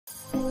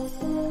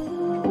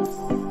Are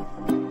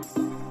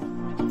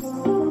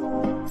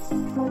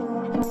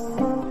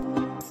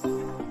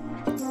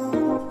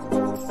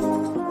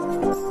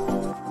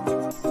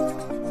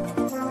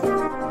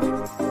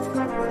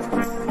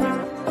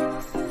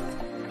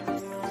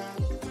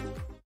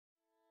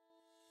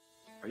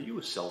you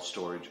a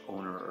self-storage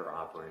owner or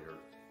operator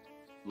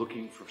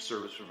looking for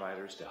service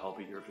providers to help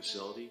at your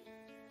facility?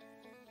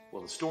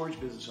 Well, the Storage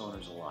Business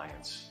Owners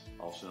Alliance,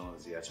 also known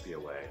as the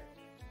SBOA,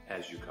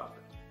 has you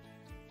covered.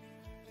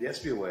 The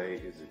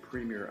SBOA is a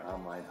premier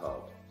online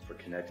hub for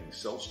connecting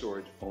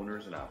self-storage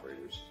owners and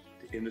operators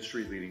to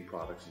industry-leading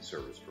products and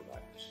service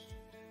providers.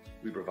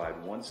 We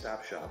provide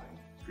one-stop shopping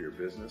for your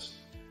business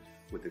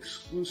with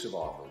exclusive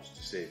offers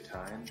to save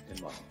time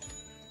and money.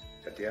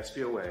 At the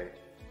SBOA,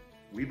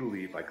 we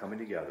believe by coming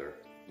together,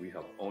 we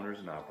help owners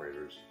and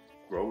operators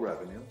grow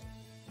revenue,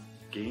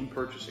 gain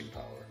purchasing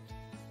power,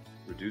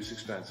 reduce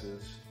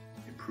expenses,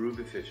 improve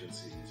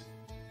efficiencies,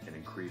 and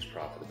increase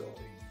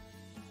profitability.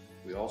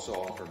 We also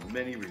offer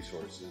many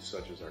resources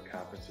such as our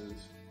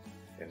conferences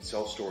and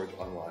Self-Storage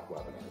Unlock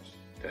webinars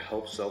to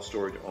help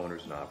self-storage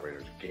owners and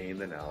operators gain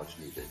the knowledge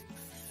needed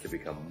to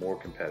become more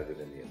competitive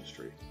in the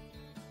industry.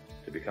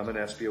 To become an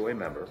SBOA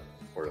member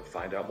or to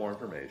find out more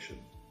information,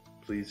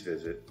 please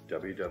visit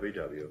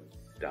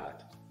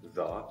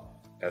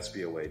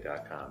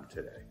www.thesboa.com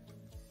today.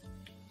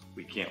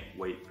 We can't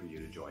wait for you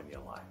to join the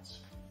Alliance.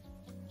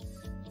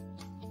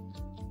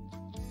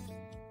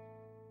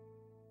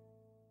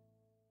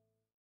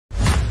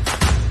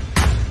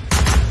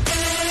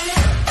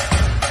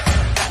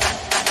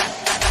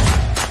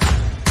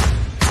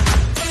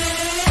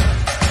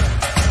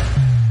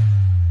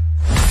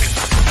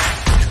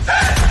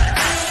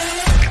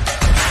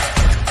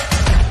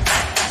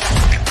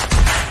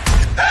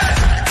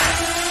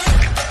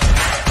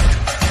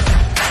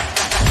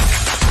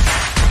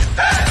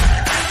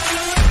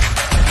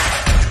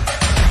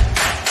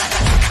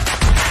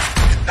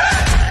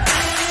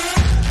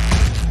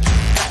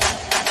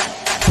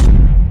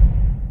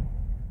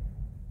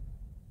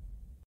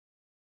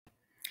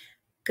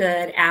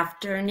 Good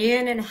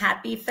afternoon and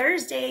happy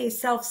Thursday,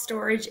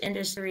 self-storage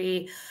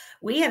industry.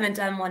 We haven't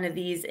done one of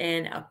these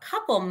in a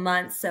couple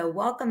months, so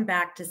welcome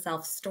back to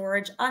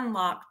Self-Storage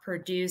Unlocked,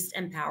 produced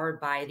and powered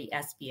by the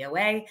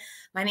SBOA.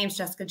 My name is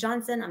Jessica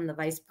Johnson. I'm the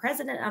Vice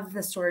President of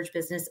the Storage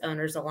Business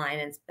Owners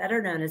Alliance,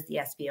 better known as the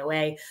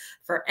SBOA.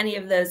 For any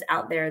of those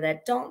out there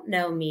that don't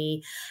know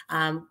me,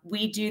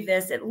 we do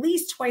this at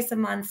least twice a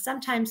month,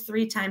 sometimes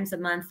 3 times a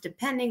month,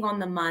 depending on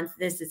the month.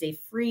 This is a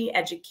free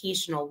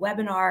educational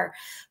webinar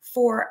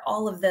for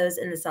all of those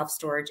in the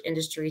self-storage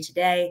industry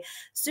today.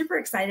 Super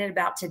excited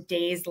about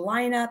today's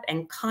lineup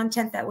and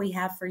content that we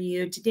have for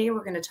you. Today,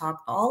 we're going to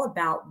talk all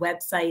about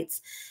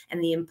websites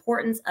and the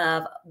importance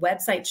of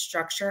website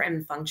structure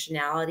and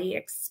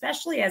functionality,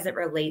 especially as it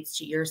relates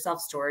to your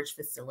self-storage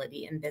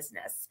facility and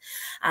business.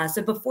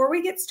 So before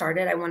we get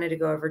started, I wanted to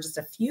go over just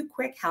a few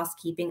quick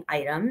housekeeping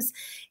items.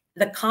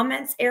 The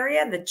comments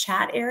area, the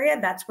chat area,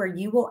 that's where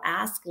you will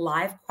ask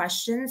live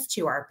questions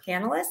to our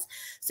panelists.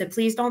 So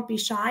please don't be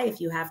shy.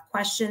 If you have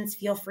questions,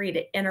 feel free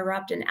to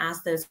interrupt and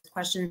ask those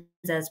questions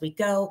as we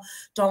go.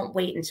 Don't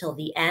wait until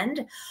the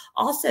end.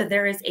 Also,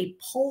 there is a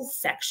poll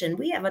section.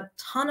 We have a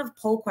ton of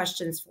poll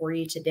questions for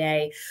you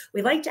today.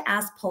 We like to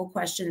ask poll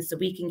questions so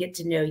we can get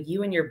to know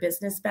you and your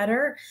business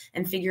better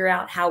and figure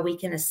out how we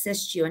can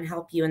assist you and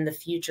help you in the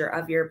future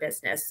of your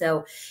business.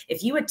 So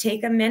if you would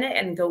take a minute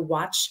and go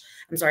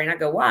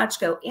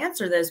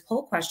answer those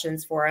poll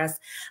questions for us.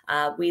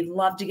 We'd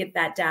love to get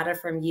that data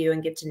from you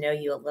and get to know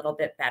you a little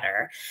bit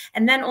better.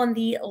 And then on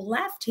the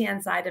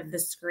left-hand side of the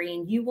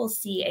screen, you will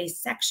see a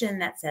section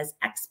that says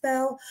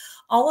Expo.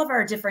 All of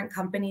our different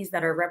companies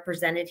that are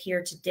represented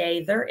here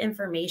today, their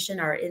information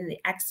are in the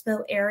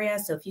Expo area.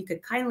 So if you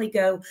could kindly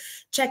go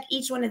check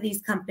each one of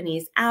these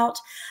companies out,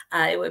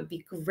 it would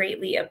be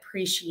greatly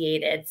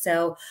appreciated.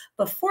 So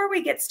before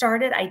we get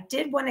started, I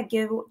did want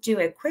to do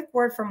a quick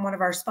word from one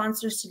of our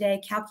sponsors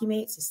today,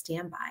 Calcumate, so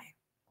stand by.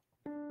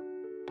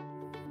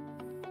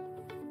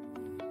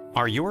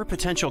 Are your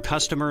potential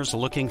customers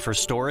looking for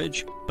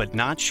storage but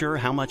not sure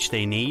how much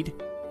they need?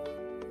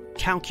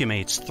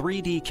 Calcumate's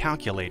 3D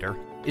calculator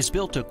is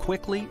built to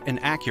quickly and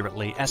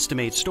accurately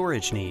estimate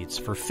storage needs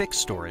for fixed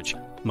storage,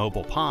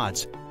 mobile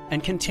pods,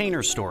 and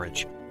container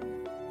storage.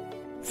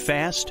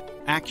 Fast,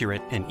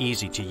 accurate, and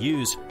easy to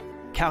use,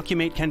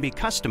 Calcumate can be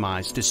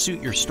customized to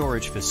suit your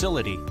storage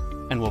facility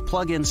and will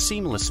plug in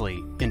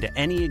seamlessly into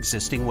any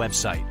existing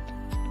website.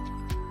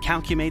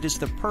 Calcumate is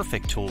the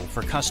perfect tool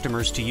for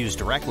customers to use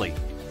directly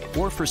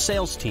or for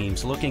sales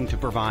teams looking to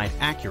provide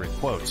accurate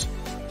quotes.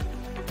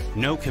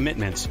 No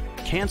commitments.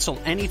 Cancel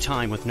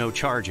anytime with no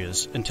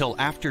charges until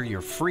after your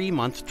free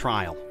month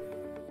trial.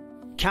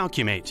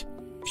 Calcumate.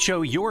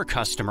 Show your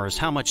customers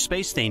how much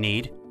space they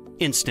need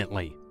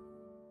instantly.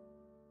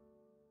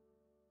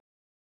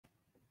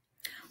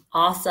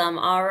 Awesome.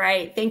 All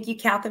right. Thank you,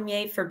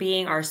 Calcumate, for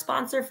being our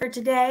sponsor for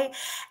today.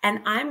 And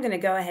I'm going to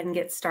go ahead and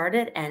get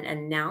started and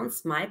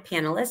announce my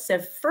panelists. So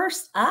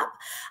first up,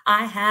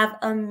 I have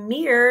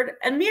Amird.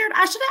 Amird,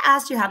 I should have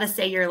asked you how to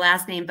say your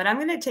last name, but I'm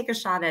going to take a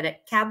shot at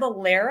it.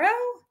 Caballero?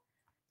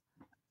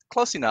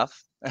 Close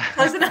enough.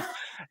 Close enough.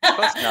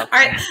 Close enough. All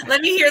right. Let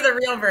me hear the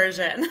real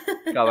version.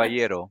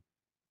 Caballero.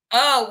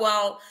 Oh,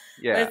 well,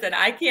 Yeah. listen,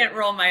 I can't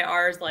roll my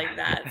R's like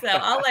that. So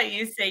I'll let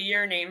you say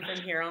your name from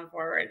here on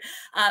forward.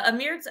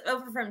 Amird's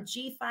over from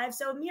G5.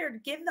 So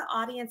Amird, give the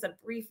audience a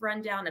brief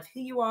rundown of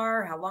who you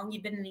are, how long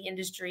you've been in the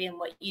industry, and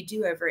what you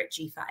do over at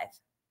G5.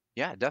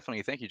 Yeah,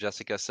 definitely. Thank you,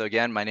 Jessica. So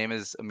again, my name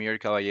is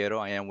Amird Caballero.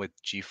 I am with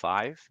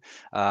G5.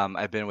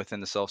 I've been within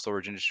the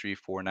self-storage industry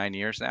for 9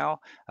 years now.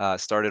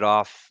 Started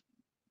off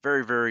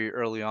very, very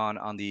early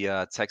on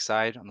the tech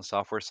side, on the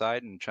software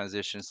side, and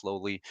transitioned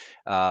slowly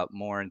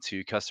more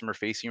into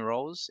customer-facing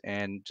roles.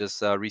 And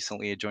just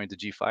recently, I joined the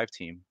G5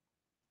 team.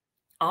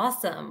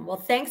 Awesome. Well,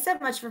 thanks so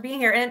much for being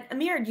here. And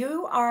Amird,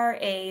 you are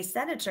a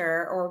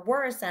senator or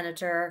were a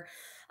senator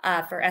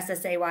for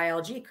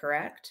SSAYLG,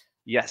 correct?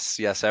 Yes,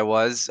 yes, I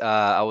was.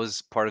 I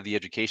was part of the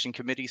education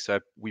committee,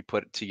 so we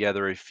put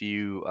together a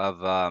few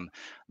of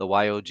the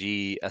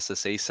YOG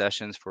SSA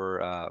sessions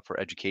for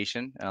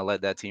education, and I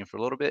led that team for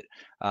a little bit.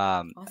 I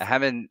Awesome.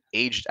 haven't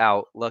aged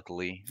out,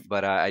 luckily,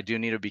 but I do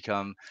need to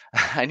become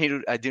I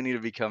do need to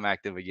become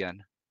active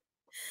again.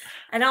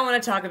 I don't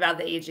want to talk about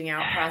the aging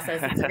out process.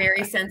 It's a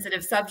very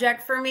sensitive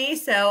subject for me.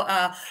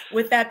 So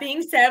with that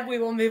being said, we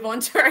will move on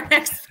to our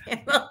next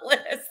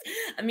panelist.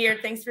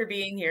 Amird, thanks for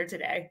being here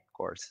today. Of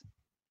course.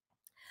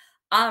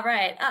 All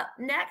right. Up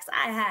next,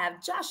 I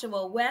have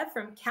Joshua Webb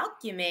from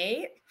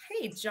Calcumate.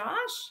 Hey,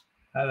 Josh.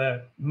 Hi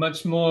there.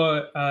 Much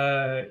more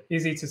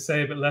easy to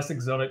say, but less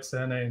exotic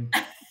surname.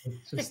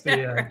 It's just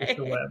the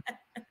Webb.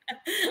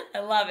 I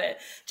love it.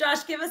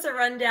 Josh, give us a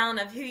rundown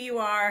of who you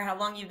are, how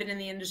long you've been in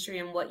the industry,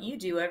 and what you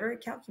do over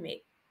at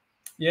Calcumate.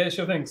 Yeah,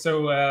 sure thing.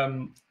 So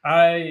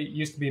I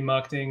used to be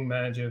marketing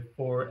manager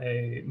for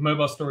a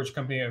mobile storage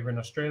company over in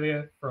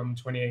Australia from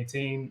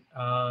 2018.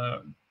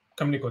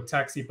 Company called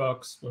Taxi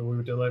Box, where we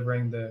were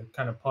delivering the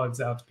kind of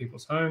pods out to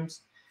people's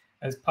homes.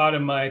 As part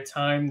of my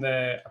time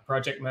there, I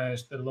project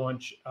managed the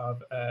launch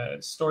of a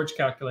storage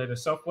calculator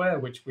software,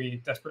 which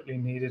we desperately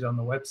needed on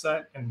the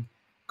website and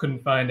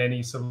couldn't find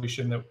any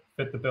solution that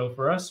fit the bill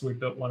for us. We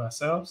built one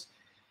ourselves.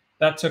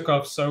 That took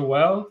off so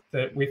well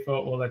that we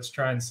thought, well, let's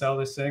try and sell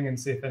this thing and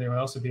see if anyone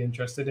else would be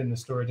interested in the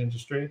storage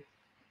industry.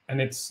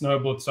 And it's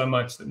snowballed so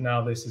much that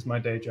now this is my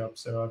day job.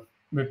 So I've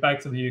moved back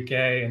to the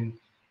UK and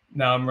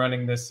now I'm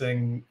running this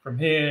thing from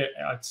here.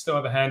 I still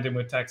have a hand in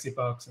with Taxi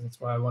Box, and that's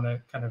why I want to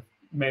kind of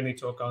mainly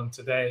talk on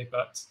today.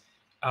 But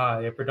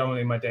yeah,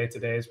 predominantly my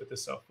day-to-day is with the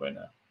software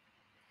now.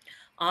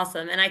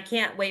 Awesome. And I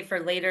can't wait for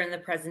later in the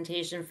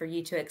presentation for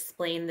you to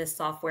explain this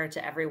software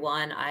to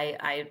everyone.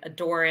 I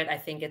adore it. I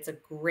think it's a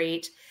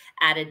great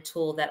added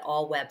tool that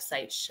all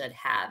websites should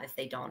have if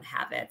they don't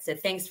have it. So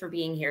thanks for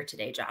being here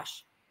today,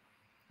 Josh.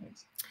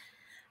 Thanks.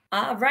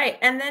 All right.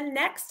 And then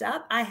next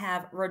up, I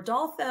have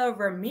Rodolfo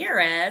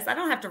Ramirez. I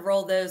don't have to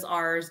roll those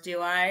R's,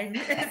 do I?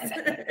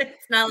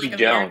 It's not like you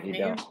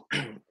don't.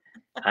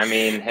 I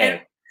mean,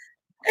 hey,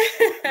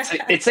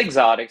 it's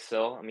exotic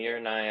still. Amir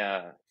and I,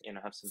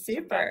 have some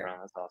background.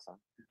 That's awesome.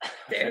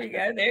 There you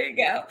go. There you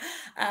go.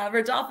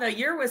 Rodolfo,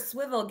 you're with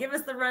Swivl. Give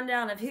us the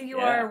rundown of who you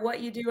are,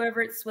 what you do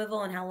over at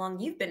Swivl, and how long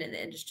you've been in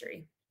the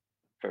industry.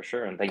 For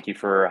sure. And thank you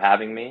for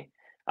having me.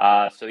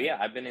 So yeah,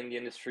 I've been in the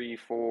industry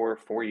for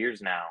 4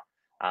 years now.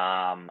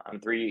 I'm a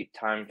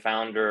 3-time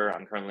founder.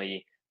 I'm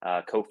currently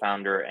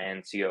co-founder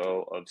and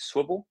COO of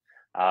Swivl.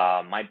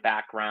 My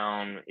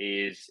background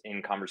is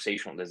in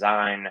conversational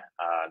design,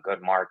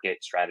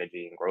 go-to-market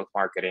strategy, and growth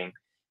marketing.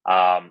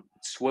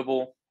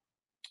 Swivl,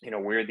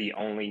 we're the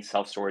only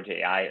self-storage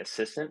AI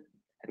assistant.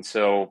 And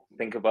so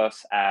think of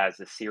us as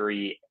a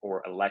Siri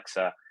or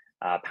Alexa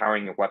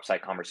powering your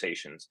website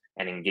conversations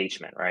and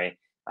engagement, right?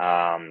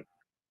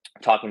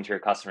 Talking to your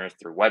customers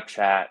through web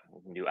chat,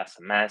 we can do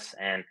SMS,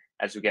 and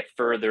as we get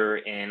further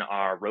in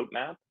our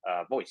roadmap,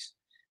 voice.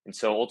 And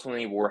so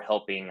ultimately, we're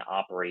helping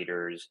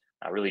operators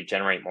really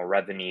generate more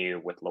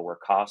revenue with lower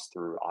costs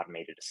through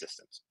automated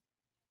assistance.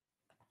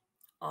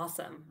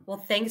 Awesome.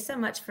 Well, thanks so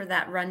much for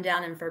that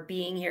rundown and for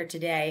being here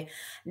today.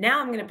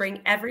 Now I'm going to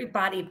bring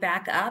everybody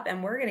back up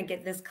and we're going to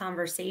get this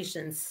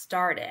conversation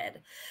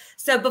started.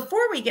 So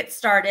before we get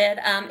started,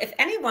 if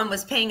anyone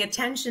was paying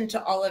attention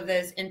to all of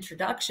those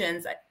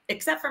introductions,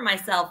 except for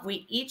myself,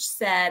 we each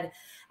said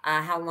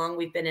how long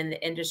we've been in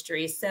the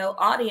industry. So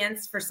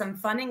audience, for some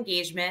fun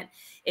engagement,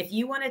 if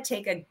you want to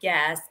take a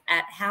guess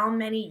at how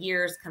many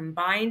years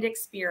combined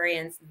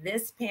experience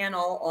this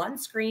panel on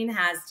screen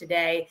has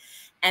today,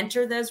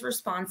 enter those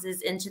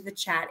responses into the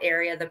chat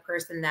area. The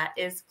person that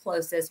is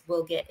closest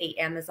will get an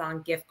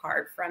Amazon gift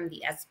card from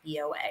the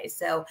SBOA.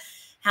 So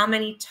how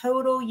many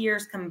total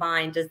years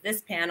combined does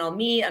this panel,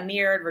 me,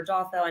 Amird,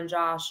 Rodolfo, and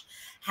Josh,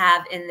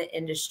 have in the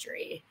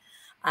industry?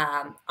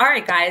 All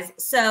right, guys.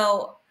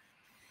 So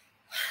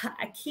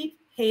I keep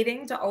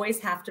hating to always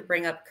have to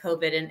bring up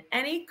COVID in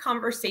any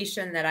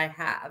conversation that I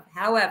have.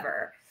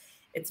 However,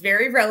 it's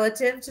very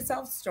relative to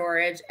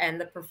self-storage and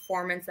the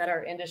performance that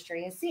our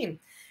industry has seen.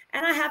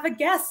 And I have a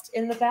guest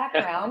in the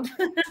background.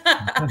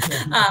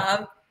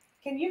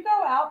 Can you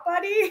go out,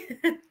 buddy?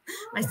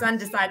 My son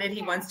decided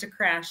he wants to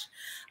crash.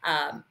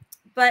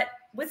 But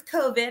with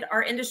COVID,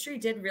 our industry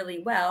did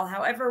really well.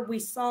 However, we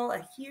saw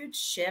a huge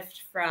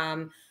shift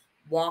from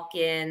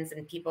walk-ins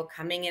and people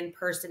coming in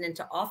person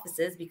into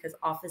offices because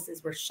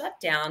offices were shut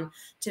down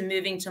to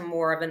moving to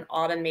more of an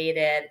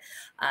automated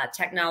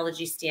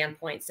technology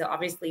standpoint. So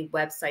obviously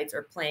websites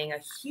are playing a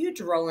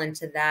huge role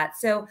into that.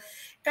 So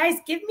guys,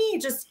 give me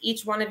just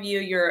each one of you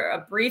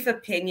a brief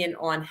opinion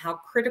on how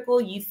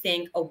critical you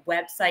think a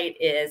website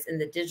is in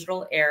the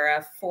digital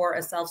era for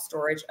a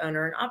self-storage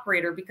owner and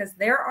operator, because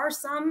there are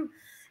some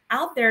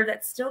out there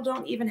that still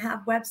don't even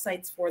have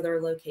websites for their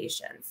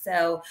locations.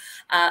 So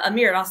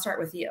Amird, I'll start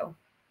with you.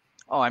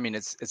 Oh, I mean,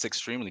 it's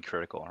extremely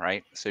critical,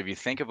 right? So if you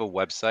think of a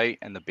website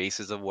and the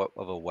basis of a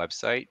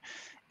website,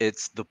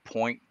 it's the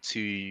point to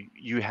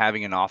you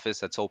having an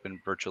office that's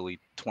open virtually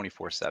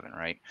 24/7,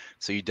 right?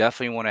 So you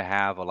definitely want to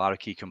have a lot of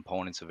key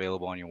components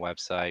available on your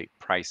website,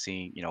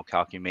 pricing,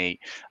 Calcumate,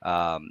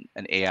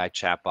 an AI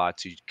chatbot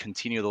to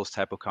continue those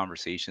type of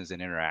conversations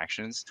and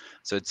interactions.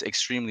 So it's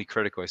extremely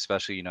critical,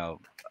 especially,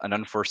 an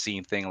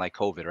unforeseen thing like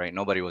COVID, right?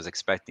 Nobody was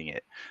expecting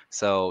it.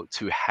 So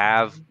to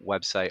have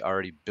website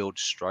already built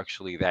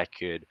structurally that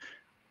could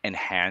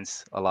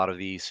enhance a lot of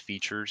these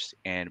features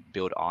and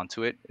build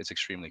onto it is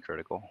extremely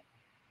critical.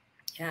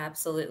 Yeah,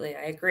 absolutely.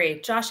 I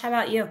agree. Josh, how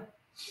about you?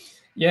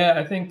 Yeah,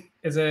 I think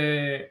is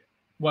a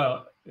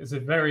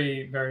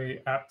very,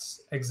 very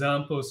apt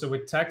example. So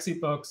with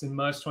TaxiBox in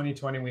March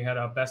 2020, we had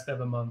our best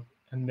ever month.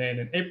 And then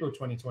in April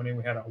 2020,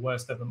 we had our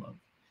worst ever month.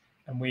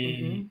 And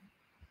we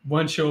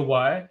weren't sure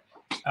why.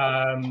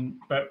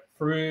 But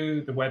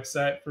through the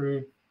website,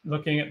 through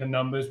looking at the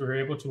numbers, we were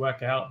able to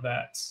work out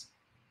that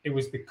it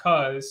was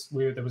because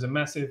there was a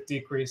massive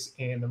decrease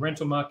in the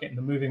rental market and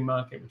the moving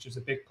market, which is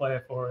a big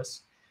player for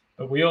us.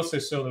 But we also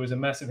saw there was a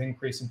massive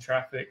increase in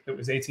traffic that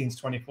was 18 to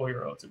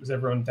 24-year-olds. It was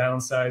everyone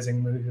downsizing,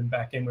 moving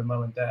back in with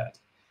mom and dad.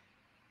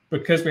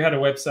 Because we had a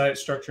website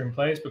structure in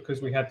place,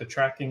 because we had the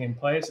tracking in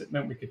place, it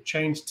meant we could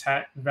change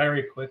tack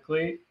very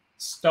quickly,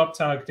 stop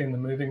targeting the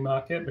moving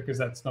market because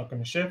that's not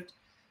going to shift,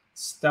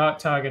 start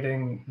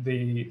targeting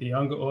the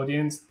younger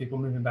audience, people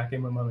moving back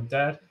in with mom and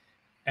dad.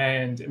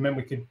 And it meant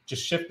we could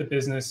just shift the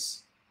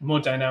business more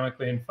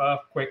dynamically and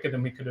far quicker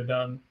than we could have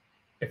done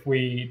if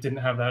we didn't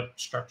have that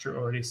structure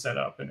already set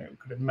up, and it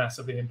could have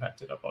massively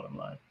impacted our bottom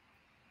line.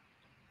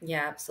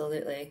 Yeah,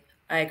 absolutely.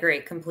 I agree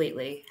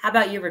completely. How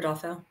about you,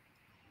 Rodolfo?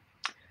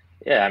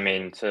 Yeah, I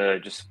mean, to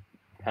just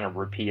kind of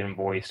repeat and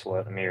voice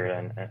what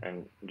Amird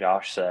and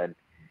Josh said,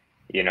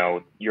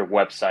 your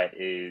website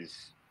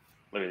is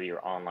literally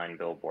your online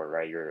billboard,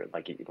 right? You're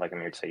like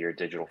Amird said, your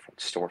digital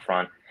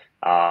storefront.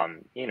 A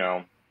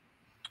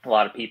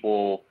lot of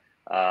people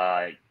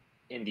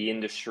in the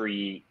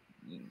industry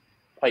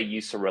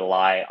used to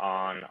rely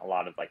on a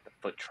lot of like the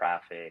foot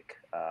traffic,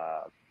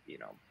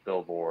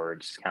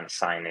 billboards, kind of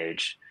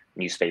signage,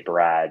 newspaper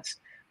ads.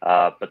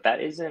 But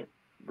that isn't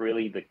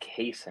really the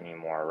case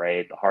anymore,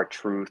 right? The hard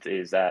truth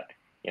is that,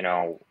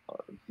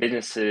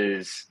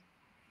 businesses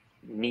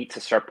need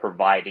to start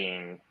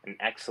providing an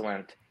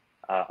excellent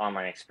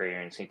online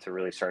experience, need to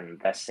really start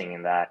investing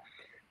in that,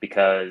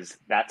 because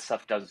that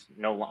stuff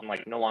no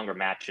longer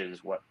matches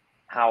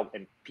how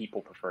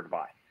people prefer to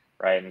buy,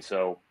 right? And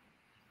so,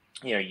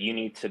 you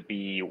need to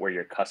be where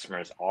your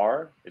customers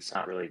are. It's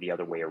not really the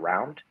other way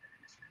around.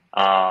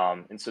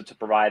 And so to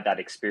provide that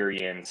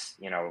experience,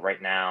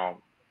 right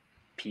now,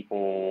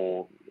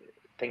 people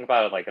think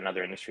about it like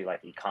another industry like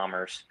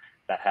e-commerce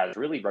that has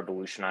really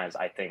revolutionized,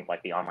 I think,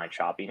 like the online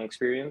shopping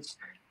experience.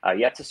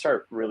 You have to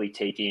start really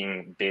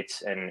taking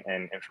bits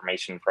and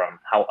information from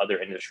how other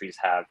industries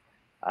have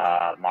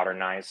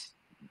modernized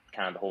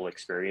kind of the whole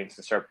experience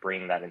and start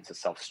bringing that into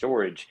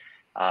self-storage.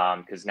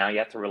 Because now you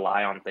have to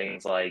rely on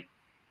things like,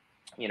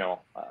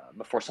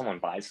 before someone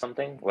buys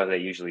something, what they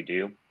usually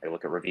do, they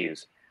look at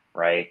reviews,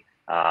 right?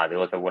 They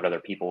look at what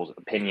other people's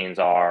opinions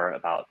are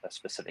about a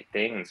specific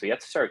thing. And so you have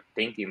to start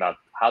thinking about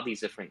how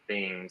these different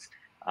things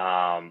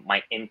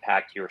might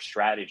impact your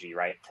strategy,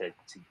 right? To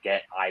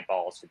get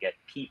eyeballs, to get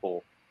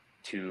people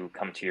to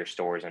come to your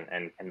stores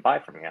and buy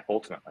from you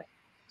ultimately.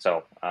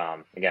 So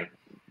again,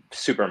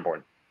 super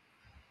important.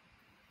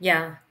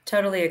 Yeah,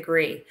 totally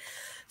agree.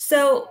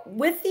 So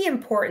with the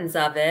importance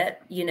of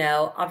it,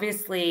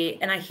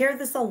 obviously, and I hear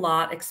this a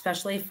lot,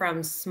 especially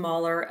from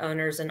smaller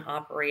owners and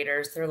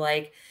operators. They're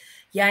like,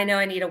 yeah, I know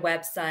I need a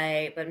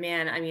website, but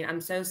man, I mean,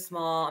 I'm so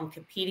small. I'm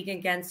competing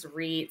against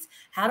REITs.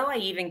 How do I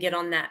even get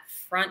on that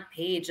front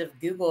page of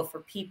Google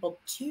for people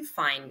to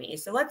find me?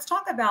 So let's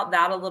talk about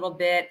that a little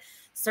bit.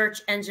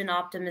 Search engine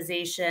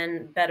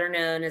optimization, better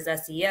known as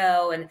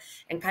SEO,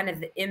 and kind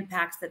of the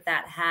impacts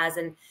that has.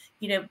 And,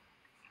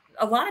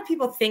 a lot of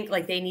people think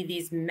like they need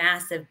these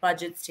massive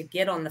budgets to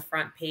get on the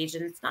front page,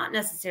 and it's not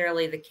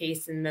necessarily the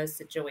case in most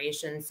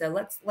situations. So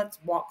let's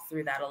walk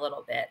through that a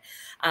little bit.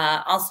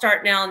 I'll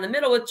start now in the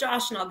middle with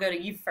Josh, and I'll go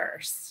to you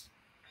first.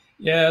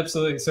 Yeah,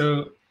 absolutely.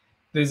 So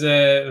there's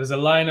a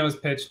line I was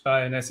pitched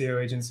by an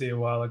SEO agency a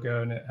while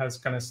ago, and it has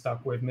kind of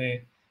stuck with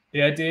me.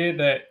 The idea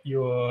that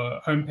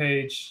your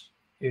homepage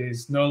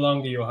is no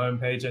longer your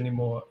homepage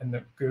anymore, and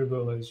that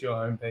Google is your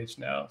homepage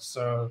now.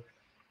 So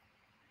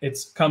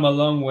it's come a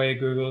long way,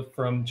 Google,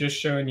 from just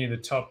showing you the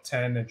top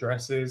 10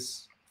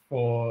 addresses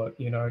for,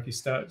 if you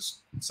start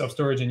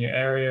self-storage in your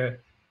area,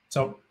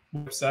 top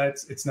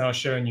websites. It's now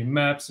showing you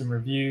maps and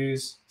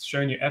reviews. It's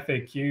showing you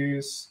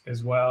FAQs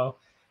as well.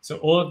 So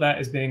all of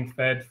that is being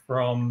fed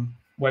from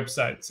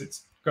websites.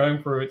 It's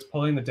going through, it's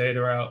pulling the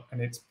data out,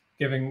 and it's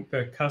giving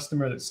the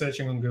customer that's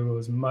searching on Google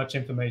as much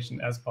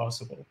information as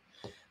possible.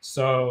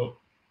 So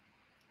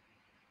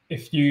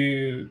if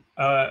you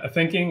are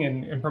thinking,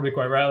 and probably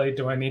quite rightly,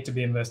 do I need to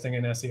be investing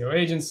in SEO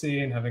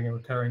agency and having a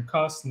recurring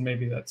cost, and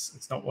maybe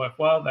it's not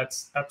worthwhile,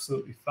 that's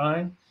absolutely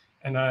fine.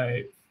 And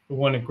I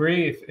won't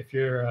agree if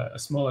you're a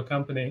smaller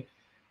company.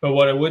 But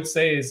what I would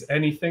say is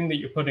anything that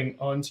you're putting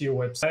onto your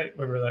website,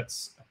 whether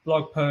that's a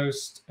blog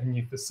post, a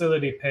new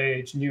facility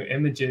page, new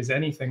images,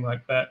 anything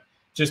like that,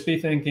 just be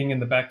thinking in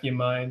the back of your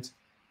mind,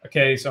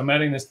 okay, so I'm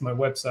adding this to my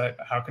website,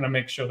 but how can I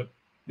make sure that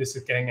this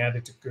is getting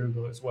added to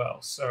Google as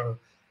well? So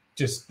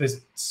just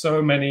there's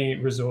so many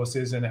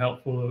resources and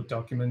helpful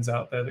documents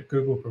out there that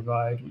Google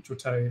provide, which will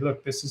tell you,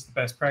 look, this is the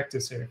best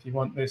practice here. If you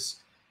want these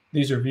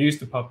reviews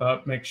to pop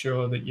up, make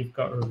sure that you've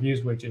got a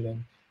reviews widget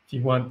in. If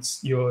you want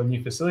your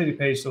new facility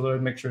page to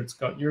load, make sure it's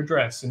got your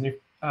address and your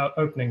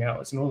opening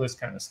hours and all this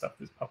kind of stuff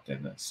that's popped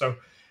in there. So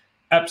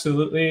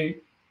absolutely,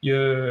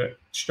 your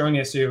strong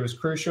SEO is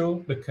crucial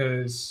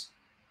because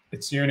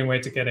it's the only way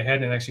to get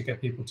ahead and actually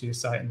get people to your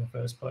site in the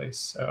first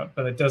place.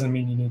 But it doesn't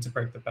mean you need to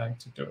break the bank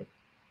to do it.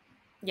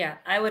 Yeah,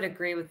 I would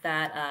agree with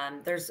that.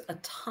 There's a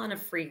ton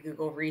of free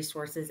Google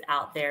resources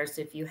out there.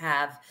 So if you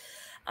have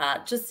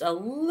just a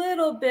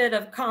little bit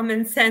of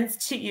common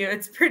sense to you,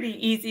 it's pretty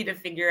easy to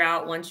figure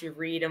out once you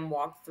read and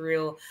walk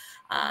through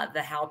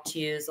the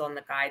how-tos on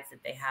the guides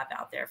that they have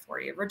out there for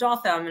you.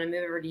 Rodolfo, I'm going to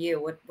move over to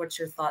you. What's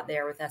your thought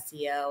there with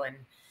SEO and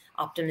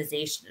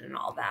optimization and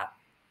all that?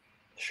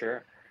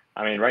 Sure.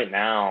 I mean, right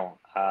now,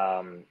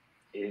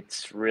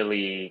 it's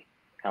really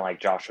kind of like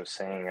Josh was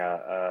saying,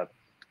 a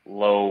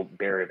low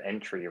barrier of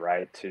entry,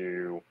 right,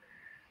 to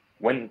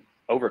win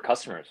over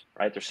customers,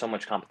 right? There's so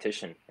much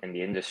competition in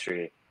the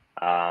industry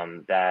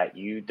that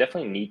you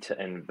definitely need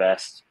to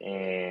invest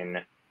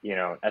in,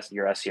 your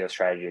SEO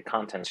strategy,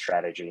 content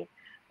strategy,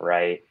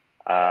 right,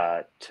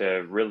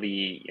 to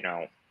really,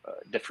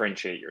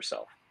 differentiate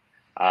yourself.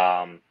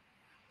 And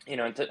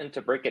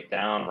to break it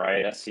down,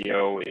 right,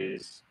 SEO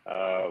is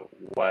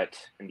what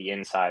in the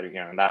inside,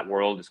 in that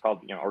world is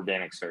called,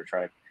 organic search,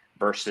 right,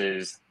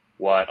 versus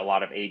what a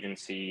lot of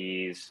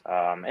agencies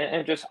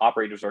and just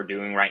operators are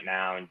doing right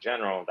now in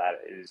general, that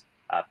is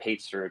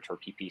paid search or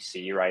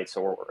PPC, right?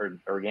 So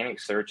organic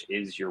search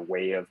is your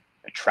way of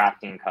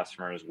attracting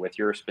customers with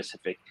your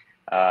specific,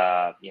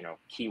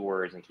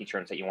 keywords and key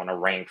terms that you want to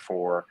rank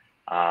for,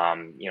 the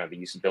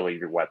usability of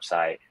your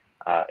website,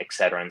 et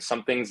cetera. And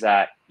some things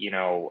that,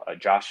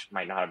 Josh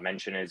might not have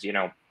mentioned is,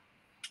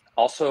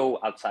 also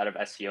outside of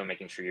SEO,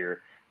 making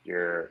sure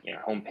your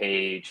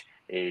homepage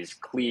is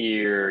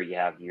clear. You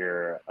have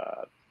your,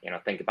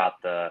 think about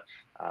the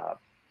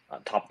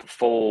top of the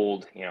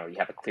fold, you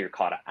have a clear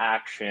call to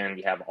action.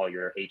 You have all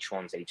your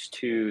H1s,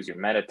 H2s, your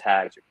meta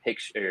tags, your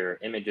picture, your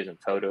images and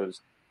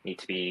photos need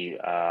to be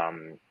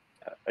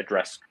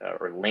addressed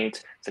or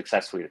linked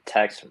successfully to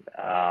text.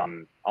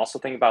 Also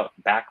think about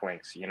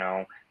backlinks,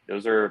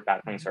 those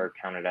backlinks are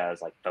counted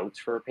as like votes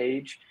for a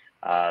page.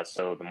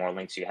 So the more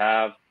links you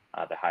have,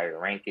 the higher your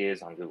rank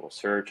is on Google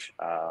search.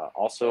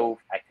 Also,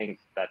 I think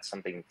that's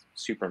something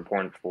super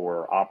important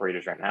for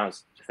operators right now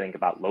is to think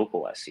about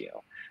local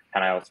SEO.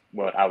 Kind of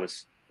what I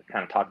was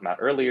kind of talking about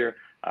earlier,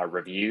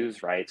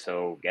 reviews, right?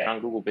 So get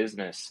on Google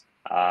Business,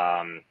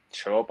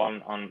 show up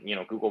on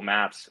Google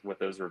Maps with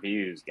those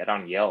reviews, get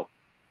on Yelp.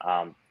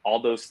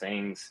 All those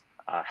things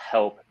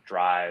help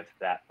drive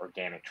that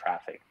organic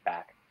traffic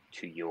back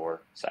to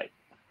your site.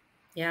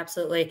 Yeah,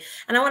 absolutely.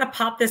 And I want to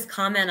pop this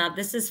comment up.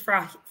 This is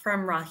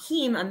from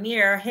Rahim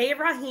Amir. Hey,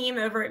 Rahim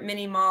over at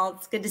Mini Mall.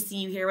 It's good to see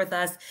you here with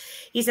us.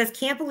 He says,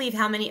 can't believe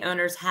how many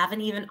owners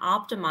haven't even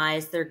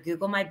optimized their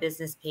Google My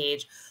Business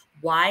page.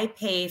 Why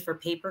pay for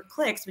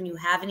pay-per-clicks when you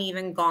haven't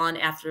even gone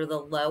after the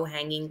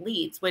low-hanging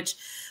leads, which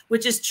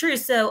is true.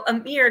 So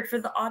Amird, for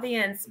the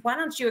audience, why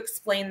don't you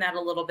explain that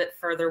a little bit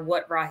further,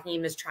 what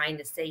Rahim is trying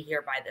to say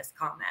here by this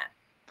comment?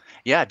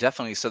 Yeah,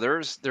 definitely. So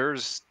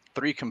there's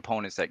three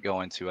components that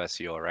go into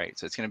SEO, right?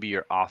 So it's going to be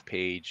your off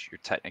page, your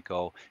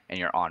technical, and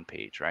your on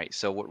page, right?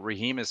 So what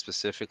Rahim is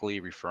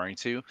specifically referring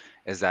to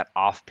is that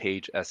off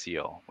page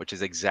SEO, which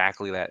is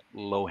exactly that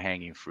low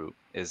hanging fruit,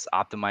 is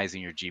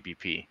optimizing your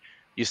GBP,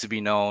 used to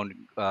be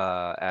known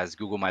as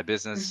Google My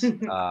Business.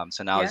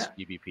 So now it's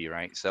Yeah. GBP,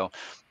 right? So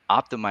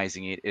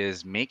optimizing it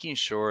is making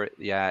sure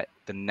that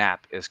the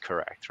NAP is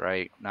correct,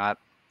 right? Not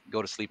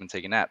go to sleep and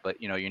take a nap,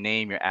 but your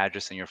name, your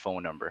address, and your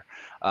phone number.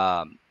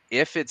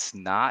 If it's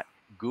not,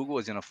 Google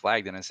is going to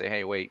flag them and say,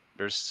 hey, wait,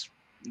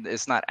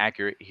 it's not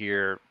accurate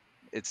here.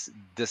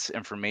 This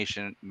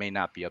information may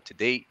not be up to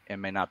date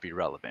and may not be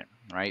relevant,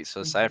 right?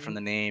 So aside from Mhm.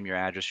 the name, your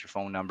address, your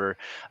phone number,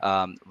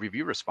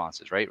 review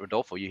responses, right?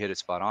 Rodolfo, you hit it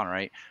spot on,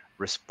 right?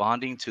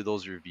 Responding to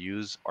those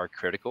reviews are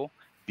critical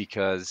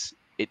because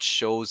it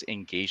shows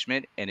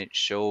engagement and it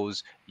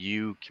shows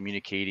you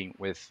communicating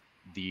with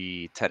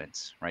the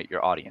tenants, right?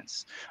 Your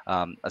audience.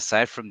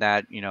 Aside from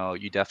that,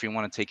 you definitely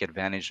want to take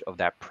advantage of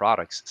that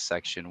products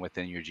section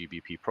within your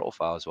GBP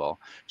profile as well,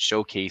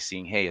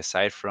 showcasing, hey,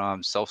 aside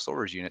from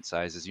self-storage unit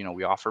sizes,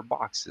 we offer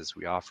boxes,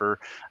 we offer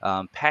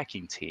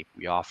packing tape,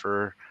 we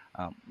offer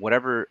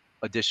whatever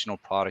additional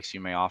products you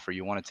may offer.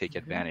 You want to take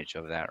Mhm. advantage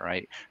of that,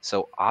 right?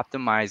 So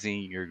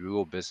optimizing your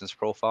Google business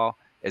profile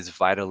is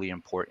vitally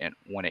important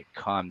when it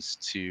comes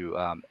to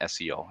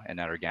SEO and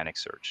that organic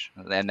search.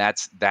 And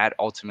that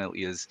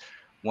ultimately is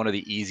one of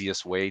the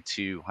easiest way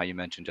to, how you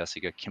mentioned,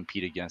 Jessica,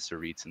 compete against the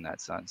REITs in that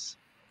sense.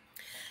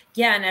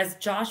 Yeah, and as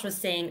Josh was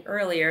saying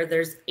earlier,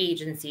 there's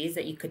agencies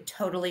that you could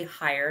totally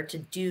hire to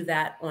do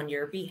that on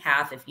your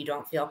behalf if you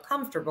don't feel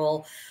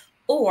comfortable.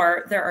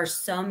 Or there are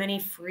so many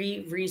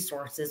free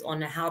resources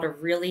on how to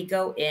really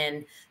go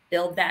in,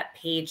 build that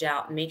page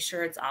out, make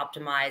sure it's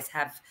optimized,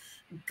 have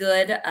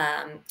good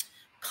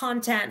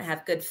content,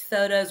 have good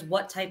photos,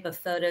 what type of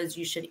photos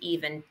you should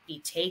even be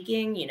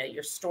taking,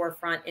 your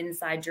storefront,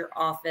 inside your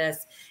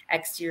office,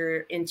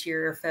 exterior,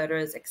 interior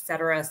photos,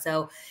 etc.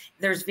 So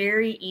there's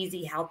very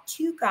easy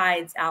how-to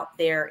guides out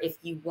there if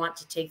you want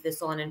to take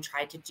this on and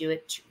try to do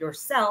it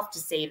yourself to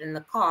save in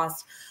the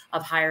cost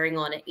of hiring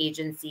on an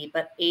agency.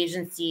 But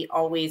agency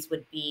always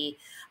would be,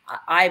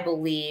 I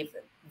believe,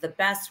 the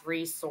best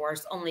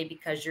resource, only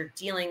because you're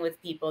dealing with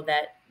people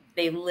that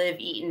they live,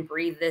 eat, and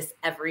breathe this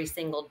every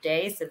single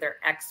day. So they're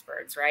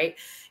experts, right?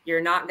 You're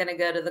not going to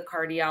go to the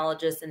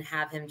cardiologist and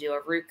have him do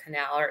a root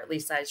canal, or at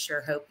least I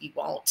sure hope you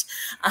won't.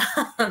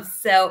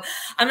 So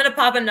I'm going to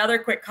pop another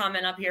quick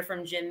comment up here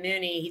from Jim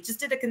Mooney. He just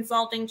did a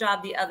consulting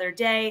job the other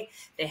day.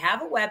 They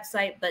have a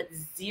website, but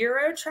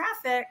zero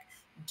traffic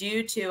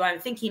due to, I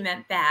think he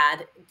meant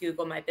bad,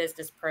 Google My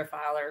Business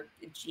profile, or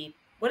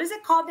what is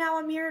it called now,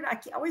 Amird? I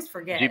always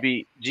forget.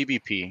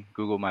 GBP,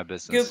 Google My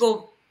Business.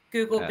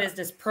 Google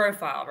Business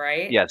Profile,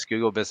 right? Yes,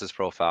 Google Business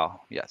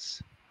Profile.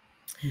 Yes.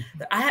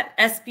 I have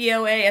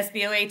SBOA,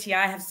 SBOATI.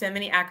 I have so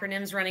many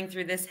acronyms running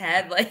through this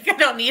head. Like I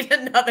don't need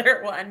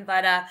another one,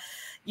 but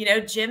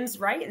Jim's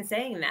right in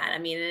saying that. I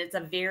mean, it's a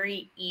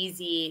very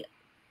easy,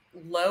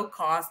 low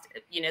cost.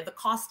 The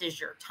cost is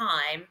your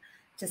time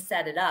to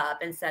set it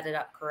up and set it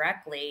up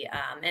correctly.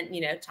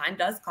 And time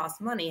does cost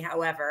money.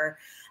 However,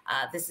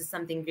 this is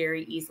something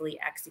very easily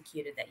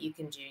executed that you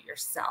can do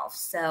yourself.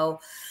 So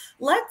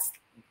let's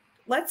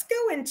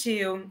go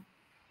into,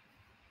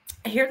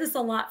 I hear this a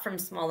lot from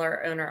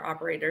smaller owner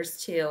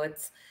operators too.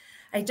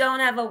 I don't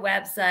have a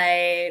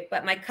website,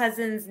 but my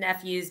cousin's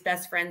nephew's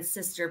best friend's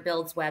sister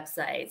builds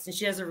websites and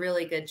she does a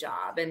really good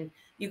job. And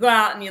you go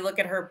out and you look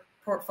at her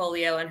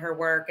portfolio and her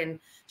work, and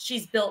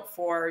she's built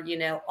for,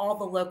 all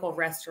the local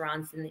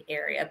restaurants in the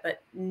area,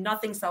 but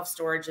nothing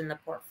self-storage in the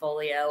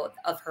portfolio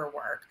of her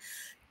work.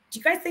 Do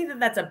you guys think that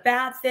that's a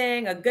bad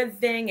thing, a good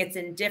thing? It's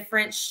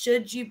indifferent.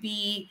 Should you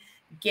be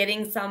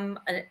getting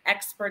an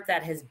expert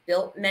that has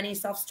built many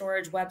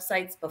self-storage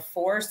websites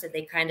before, so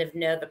they kind of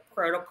know the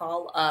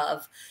protocol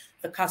of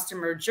the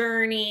customer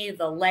journey,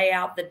 the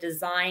layout, the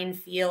design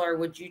feel? Or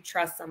would you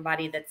trust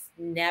somebody that's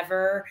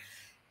never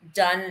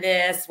done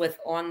this with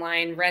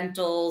online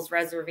rentals,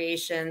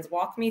 reservations?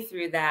 Walk me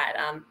through that.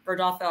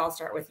 Rodolfo, I'll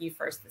start with you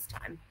first this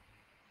time.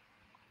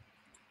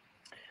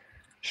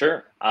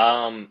 Sure.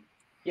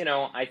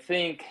 I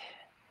think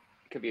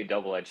it could be a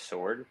double-edged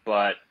sword,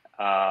 but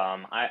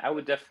I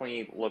would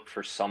definitely look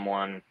for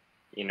someone,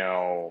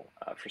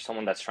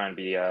 that's trying to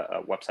be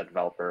a website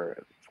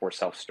developer for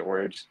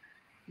self-storage.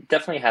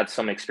 Definitely had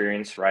some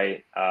experience,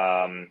 right?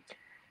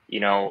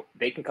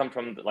 They can come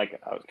from, like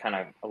I was kind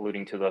of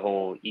alluding to, the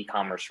whole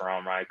e-commerce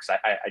realm, right? Because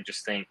I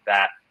just think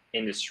that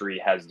industry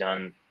has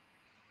done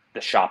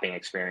the shopping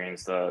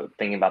experience, the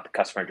thinking about the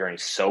customer journey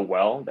so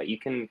well that you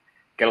can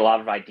get a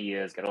lot of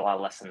ideas, get a lot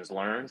of lessons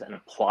learned, and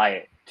apply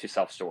it to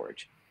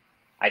self-storage.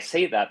 I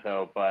say that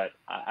though, but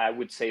I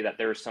would say that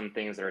there are some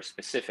things that are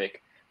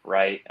specific,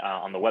 right,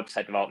 on the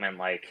website development.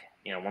 Like,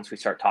 once we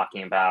start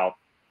talking about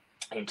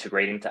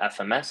integrating to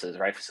FMSs,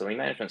 right, facility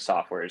management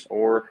softwares,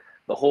 or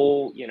the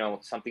whole,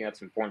 something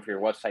that's important for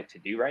your website to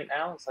do right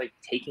now is like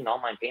taking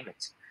online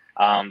payments.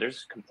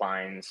 There's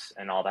compliance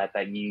and all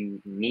that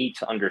you need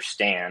to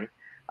understand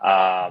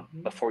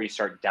before you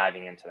start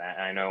diving into that.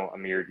 And I know,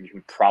 Amird, you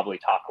can probably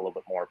talk a little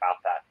bit more about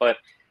that. But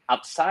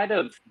outside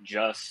of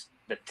just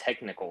the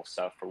technical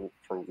stuff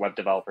for web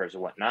developers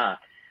and whatnot,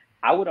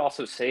 I would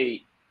also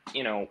say,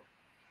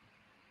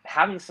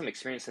 having some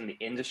experience in the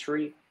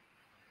industry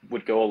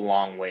would go a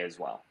long way as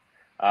well.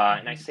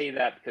 And I say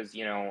that because,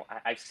 you know,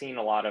 I've seen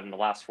a lot of, in the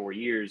last 4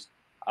 years,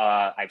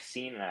 I've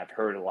seen and I've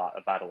heard a lot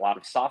about a lot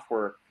of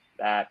software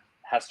that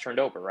has turned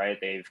over, right?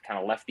 They've kind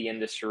of left the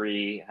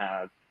industry.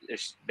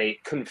 They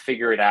couldn't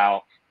figure it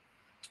out.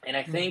 And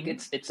I think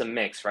it's a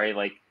mix, right?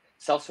 Like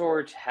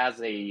self-storage has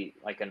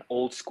an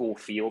old school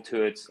feel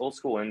to its old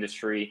school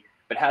industry,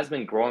 but has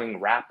been growing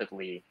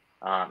rapidly,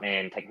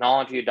 and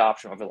technology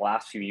adoption over the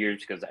last few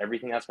years because of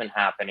everything that's been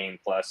happening,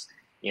 plus,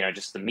 you know,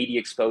 just the media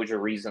exposure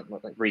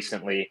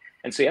recently.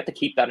 And so you have to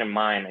keep that in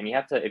mind. And you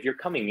have to, if you're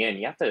coming in,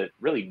 you have to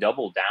really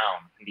double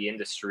down in the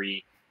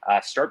industry,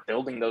 start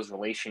building those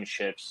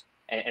relationships,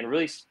 and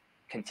really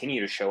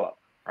continue to show up,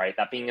 right?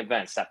 That being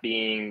events, that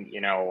being,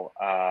 you know,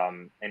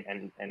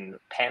 and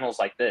panels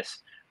like this,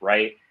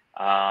 right?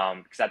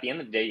 Because at the end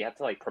of the day, you have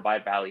to like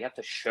provide value. You have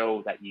to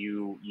show that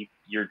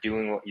you're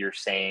doing what you're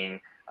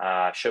saying,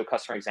 show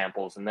customer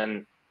examples, and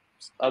then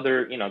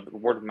other, you know, the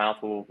word of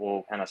mouth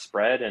will kind of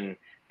spread, and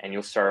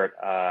you'll start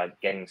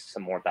getting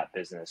some more of that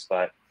business.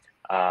 But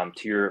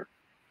to your,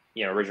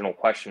 you know, original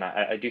question,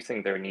 I do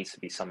think there needs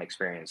to be some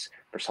experience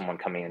for someone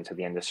coming into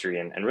the industry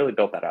and really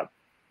build that up.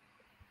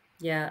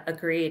 Yeah,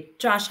 agreed.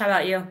 Josh, how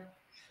about you?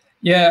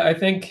 Yeah, I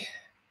think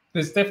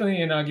there's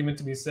definitely an argument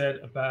to be said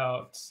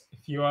about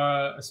if you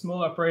are a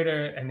small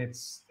operator and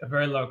it's a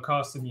very low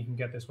cost and you can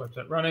get this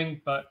website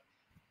running. But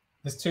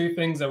there's two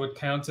things I would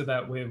counter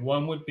that with.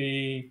 One would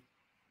be,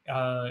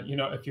 you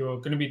know, if you're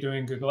going to be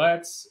doing Google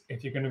Ads,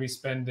 if you're going to be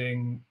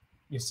spending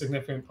a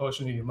significant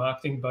portion of your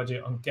marketing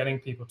budget on getting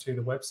people to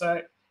the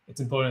website,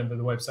 it's important that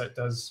the website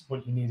does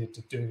what you need it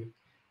to do.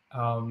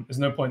 There's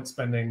no point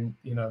spending,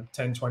 you know,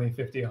 10, 20,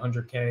 50,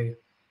 100K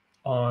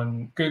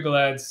on Google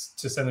Ads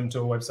to send them to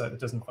a website that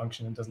doesn't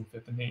function and doesn't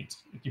fit the needs.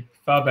 You're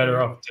far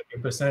better off taking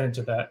a percentage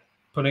of that,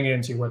 putting it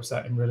into your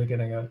website, and really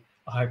getting a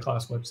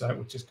high-class website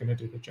which is going to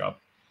do the job.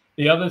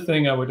 The other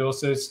thing I would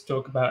also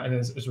talk about, and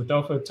as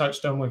Rodolfo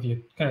touched on with your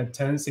kind of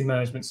tenancy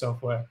management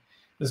software,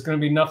 there's going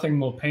to be nothing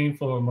more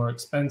painful or more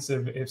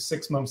expensive if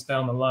 6 months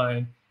down the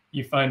line,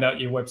 you find out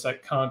your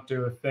website can't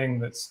do a thing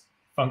that's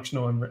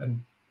functional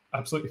and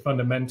absolutely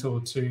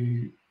fundamental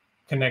to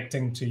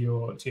connecting to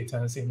your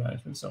tenancy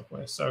management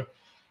software. So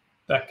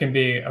that can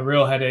be a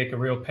real headache, a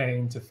real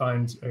pain to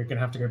find. You're going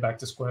to have to go back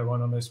to square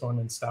one on this one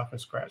and start from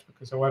scratch,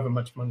 because however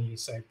much money you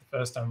save the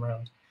first time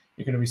around,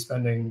 you're going to be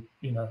spending,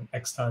 you know,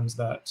 X times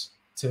that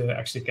to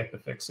actually get the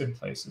fix in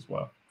place as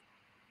well.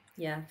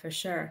 Yeah, for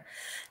sure.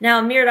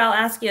 Now, Amird, I'll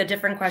ask you a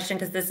different question,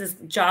 because this is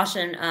Josh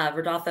and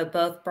Rodolfo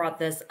both brought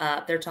this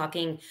up. They're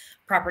talking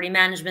property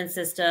management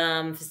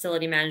system,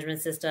 facility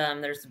management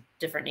system. There's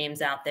different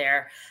names out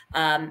there.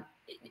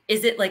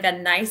 Is it like a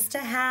nice to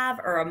have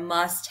or a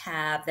must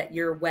have that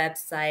your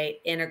website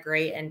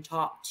integrate and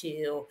talk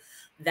to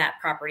that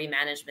property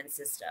management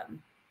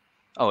system?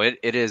 Oh, it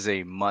is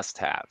a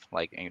must-have,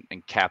 like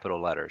in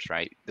capital letters,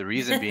 right? The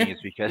reason being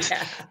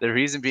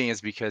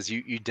is because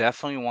you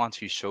definitely want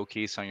to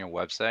showcase on your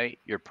website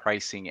your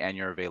pricing and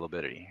your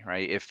availability,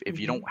 right? If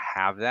you don't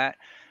have that,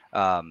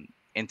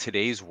 in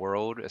today's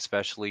world,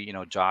 especially, you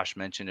know, Josh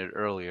mentioned it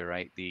earlier,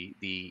 right?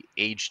 The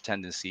age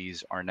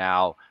tendencies are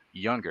now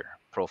younger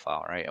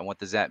profile, right? And what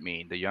does that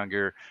mean? The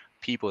younger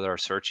people that are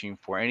searching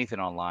for anything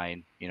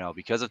online, you know,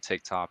 because of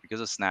TikTok,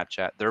 because of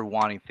Snapchat, they're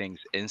wanting things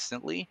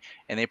instantly,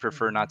 and they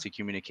prefer not to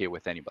communicate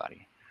with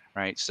anybody,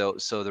 right? So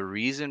the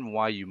reason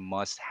why you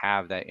must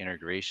have that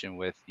integration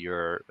with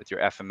your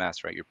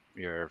FMS, right,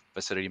 your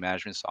facility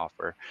management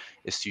software,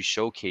 is to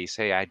showcase,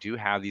 hey, I do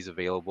have these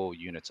available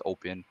units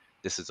open.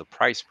 This is a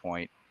price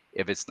point.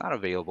 If it's not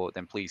available,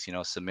 then please, you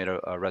know, submit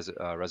a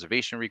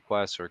reservation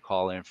request or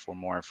call in for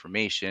more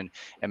information,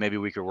 and maybe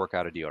we could work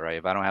out a deal, right?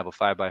 If I don't have a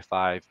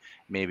 5x5,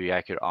 maybe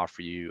I could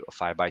offer you a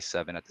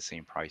 5x7 at the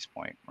same price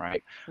point,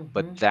 right?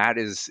 But that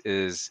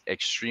is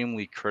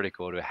extremely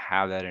critical to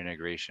have that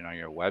integration on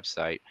your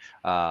website.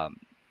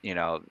 You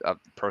know, a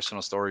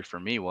personal story for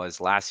me was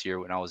last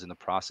year when I was in the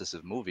process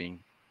of moving,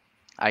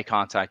 I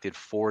contacted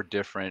 4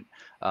 different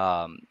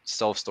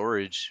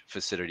self-storage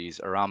facilities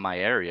around my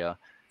area,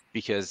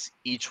 because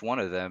each one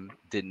of them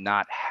did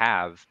not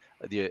have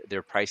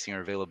their pricing or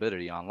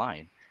availability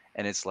online.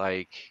 And it's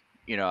like,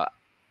 you know,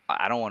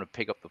 I don't want to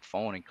pick up the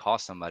phone and call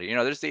somebody. You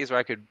know, there's days where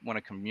I could want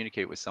to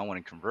communicate with someone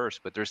and converse,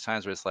 but there's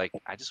times where it's like,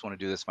 I just want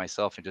to do this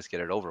myself and just get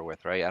it over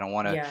with, right? I don't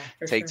want to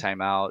take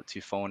time out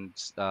to phone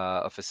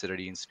a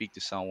facility and speak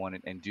to someone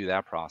and do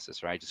that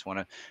process, right? I just want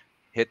to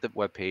hit the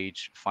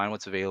webpage, find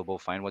what's available,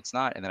 find what's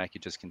not, and then I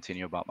could just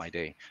continue about my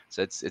day.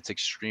 So it's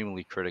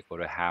extremely critical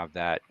to have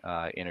that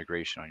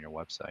integration on your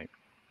website.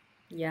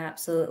 Yeah,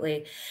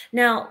 absolutely.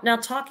 Now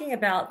talking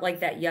about like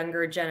that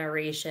younger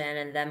generation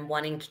and them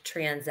wanting to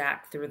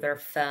transact through their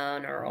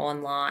phone or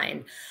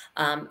online,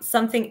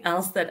 something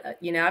else that,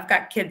 you know, I've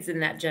got kids in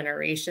that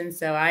generation,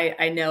 so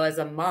I know as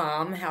a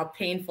mom how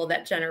painful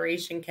that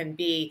generation can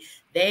be.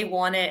 They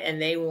want it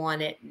and they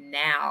want it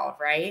now,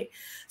 right?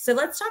 So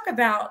let's talk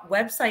about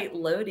website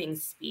loading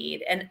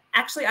speed. And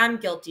actually, I'm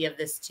guilty of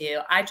this too.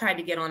 I tried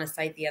to get on a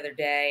site the other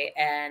day,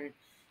 and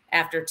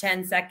after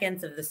 10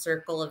 seconds of the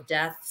circle of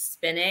death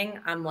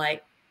spinning, I'm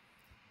like,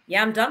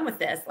 yeah, I'm done with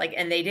this. Like,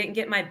 and they didn't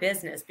get my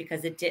business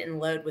because it didn't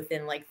load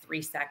within like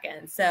 3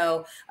 seconds.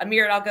 So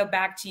Amird, I'll go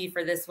back to you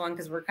for this one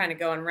because we're kind of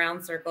going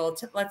round circle.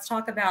 Let's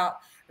talk about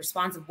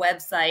responsive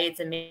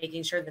websites and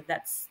making sure that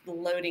that's the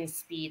loading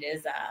speed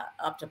is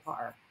up to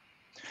par.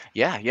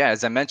 Yeah,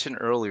 as I mentioned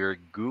earlier,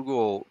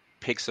 Google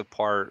picks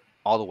apart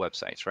all the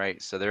websites,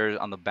 right? So there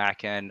on the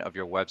back end of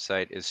your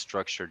website is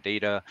structured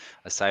data.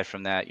 Aside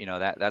from that,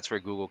 that's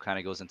where Google kind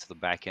of goes into the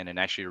back end and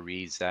actually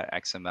reads that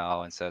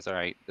XML and says, all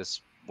right,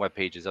 this web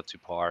page is up to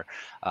par.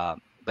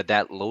 But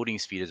that loading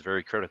speed is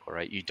very critical,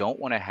 right? You don't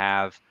want to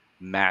have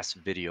mass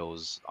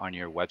videos on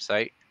your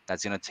website.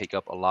 That's going to take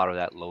up a lot of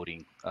that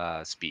loading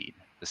speed.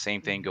 The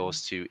same thing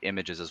goes to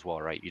images as well,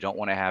 right? You don't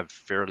want to have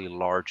fairly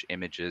large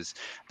images.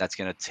 That's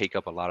going to take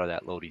up a lot of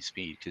that loading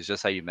speed. Because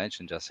just how you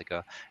mentioned,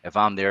 Jessica, if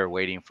I'm there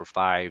waiting for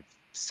 5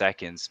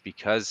 seconds,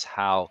 because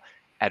how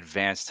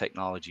advanced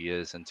technology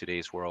is in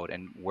today's world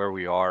and where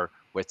we are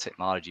with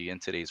technology in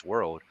today's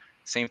world,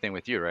 same thing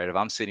with you, right? If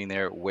I'm sitting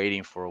there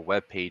waiting for a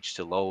web page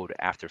to load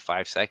after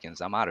 5 seconds,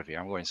 I'm out of here.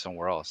 I'm going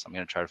somewhere else. I'm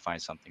going to try to find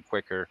something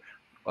quicker,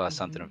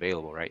 something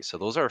available, right? So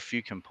those are a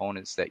few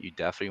components that you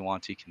definitely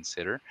want to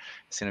consider.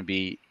 It's going to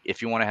be,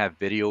 if you want to have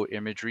video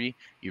imagery,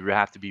 you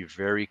have to be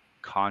very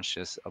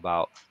conscious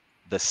about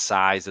the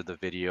size of the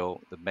video,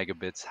 the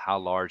megabits, how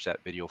large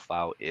that video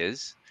file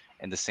is.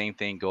 And the same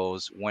thing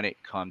goes when it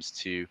comes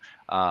to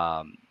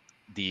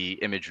the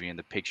imagery and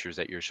the pictures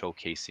that you're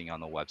showcasing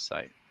on the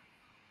website.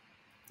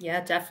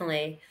 Yeah,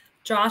 definitely.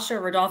 Josh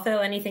or Rodolfo,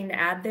 anything to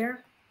add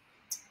there?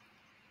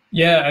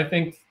 Yeah, I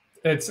think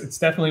it's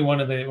definitely one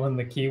of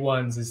the key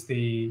ones is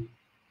the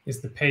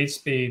page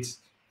speeds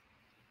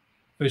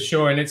for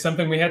sure, and it's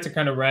something we had to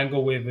kind of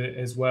wrangle with it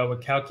as well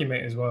with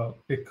Calcumate as well,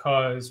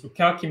 because with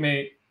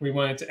Calcumate we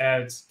wanted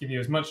to give you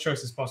as much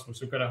choice as possible.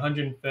 So we've got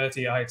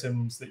 130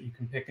 items that you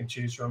can pick and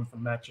choose from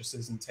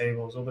mattresses and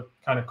tables, all the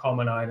kind of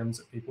common items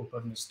that people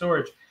put in the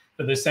storage.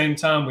 But at the same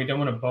time, we don't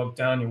want to bog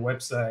down your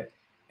website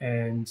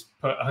and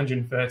put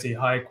 130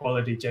 high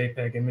quality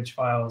JPEG image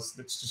files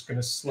that's just going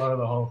to slow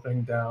the whole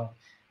thing down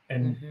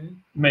and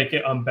make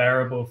it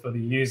unbearable for the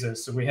user.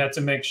 So we had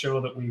to make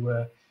sure that we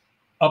were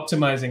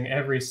optimizing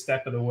every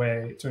step of the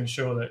way to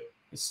ensure that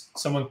if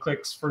someone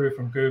clicks through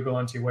from Google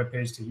onto your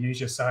webpage to use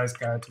your size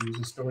guide, to use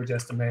your storage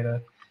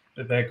estimator,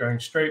 that they're going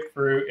straight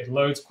through, it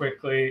loads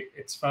quickly,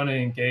 it's fun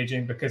and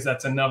engaging, because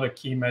that's another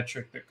key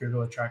metric that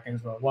Google are tracking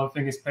as well. One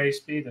thing is page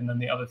speed, and then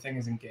the other thing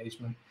is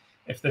engagement.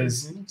 If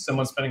there's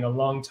someone spending a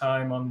long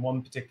time on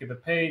one particular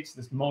page,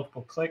 there's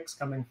multiple clicks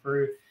coming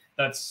through,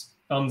 that's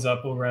thumbs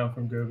up all around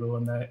from Google,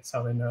 and that's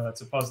how they know that's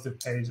a positive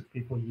page that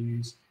people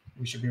use.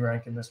 We should be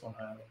ranking this one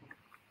higher.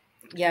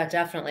 Yeah,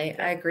 definitely.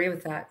 I agree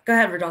with that. Go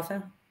ahead,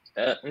 Rodolfo.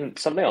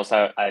 Something else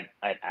I'd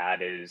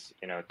add is,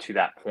 to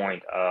that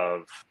point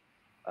of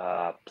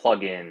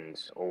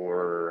plugins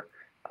or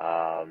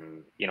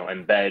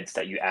embeds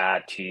that you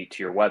add to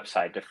your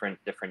website, different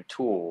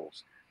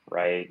tools,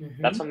 right?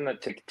 That's something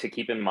that to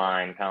keep in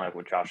mind, kind of like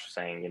what Josh was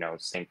saying.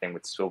 Same thing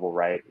with Swivl,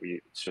 right?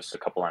 It's just a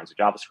couple lines of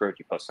JavaScript.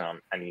 You post it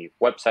on any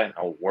website and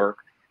it'll work.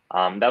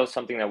 That was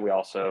something that we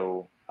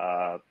also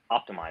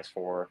optimized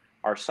for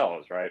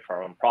ourselves, right? For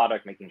our own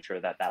product, making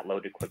sure that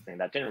loaded quickly and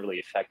that didn't really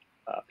affect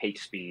page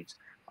speeds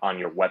on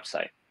your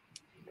website.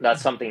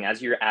 That's something, as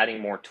you're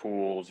adding more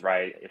tools,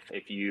 right?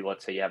 If you,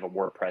 let's say you have a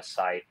WordPress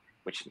site,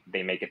 which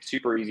they make it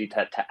super easy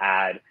to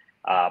add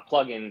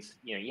plugins,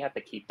 you have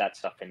to keep that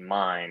stuff in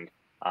mind.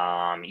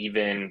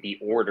 Even the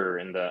order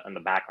in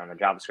the background, the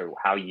JavaScript,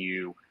 how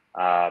you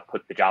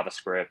put the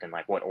JavaScript and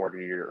like what order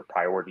your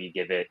priority you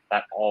give it,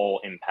 that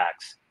all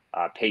impacts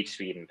page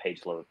speed and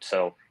page load.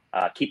 So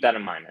keep that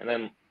in mind. And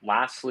then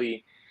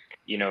lastly,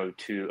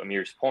 to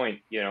Amird's point,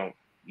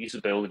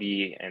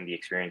 usability and the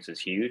experience is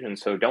huge. And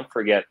so don't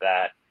forget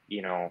that,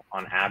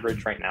 on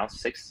average right now,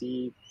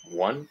 61%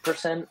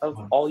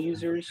 of all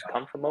users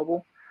come from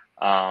mobile.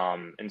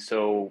 And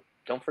so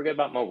don't forget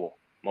about mobile.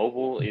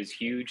 Mobile is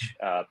huge.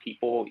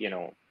 People,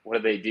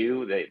 what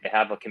do? They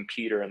have a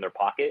computer in their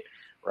pocket,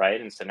 right?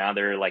 And so now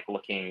they're like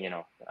looking,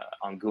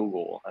 on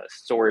Google,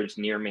 storage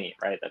near me,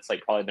 right? That's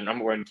like probably the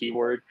 #1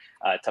 keyword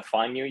to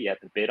find you. You have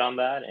to bid on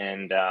that,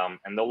 and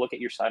they'll look at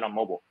your site on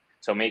mobile.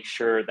 So make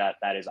sure that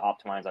is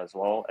optimized as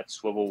well. At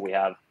Swivl, we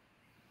have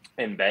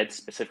embeds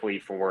specifically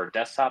for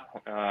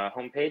desktop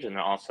homepage and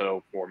then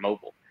also for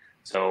mobile.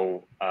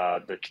 So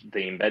the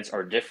embeds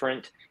are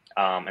different,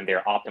 and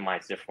they're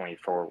optimized differently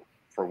for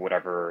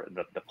whatever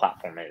the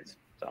platform is.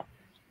 So.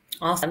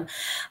 Awesome.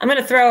 I'm going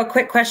to throw a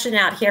quick question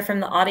out here from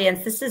the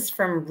audience. This is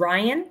from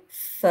Ryan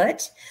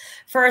Foote.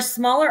 For a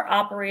smaller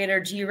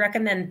operator, do you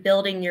recommend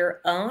building your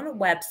own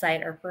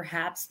website or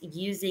perhaps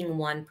using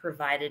one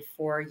provided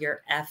by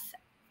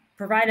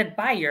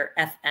your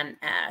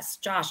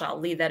FMS? Josh, I'll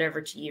leave that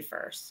over to you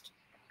first.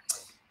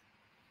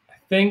 I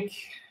think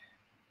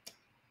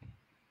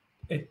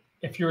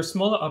if you're a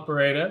smaller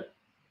operator,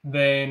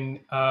 then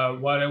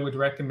what I would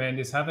recommend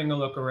is having a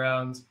look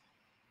around.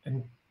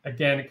 And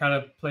again, it kind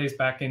of plays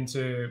back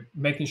into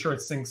making sure it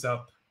syncs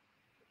up,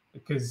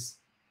 because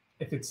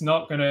if it's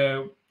not going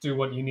to do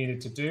what you need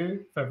it to do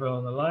further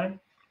on the line,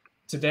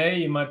 today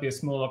you might be a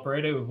small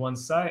operator with one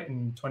site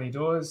and 20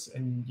 doors,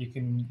 and you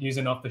can use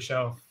an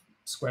off-the-shelf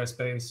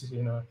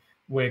Squarespace,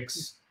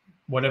 Wix,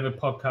 whatever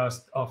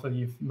podcast offer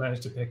you've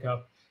managed to pick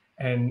up,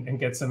 and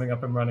get something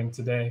up and running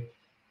today.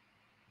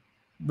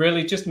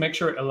 Really just make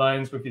sure it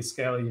aligns with your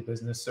scale of your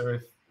business. So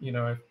if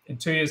in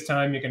 2 years'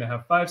 time you're going to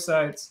have 5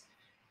 sites,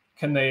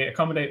 can they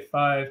accommodate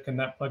 5? Can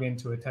that plug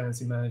into a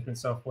tenancy management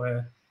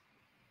software?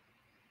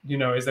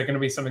 Is there going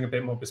to be something a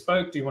bit more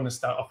bespoke? Do you want to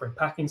start offering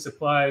packing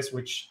supplies,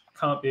 which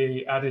can't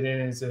be added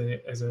in as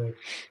a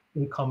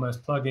e-commerce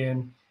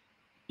plugin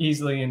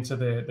easily into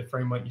the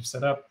framework you've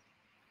set up?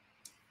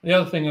 The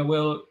other thing I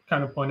will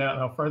kind of point out,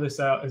 and I'll throw this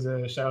out as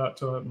a shout out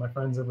to my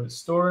friends over at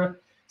SBOA.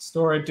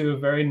 SBOA do a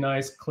very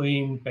nice,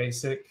 clean,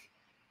 basic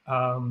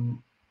website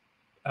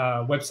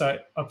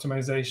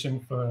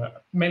optimization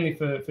mainly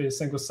for your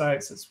single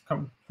sites. It's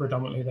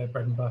predominantly their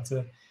bread and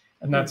butter.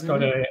 And that's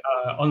got a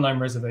online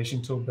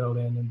reservation tool built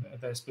in, and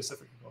they're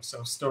specifically for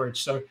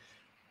self-storage. So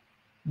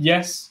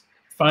yes,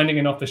 finding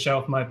an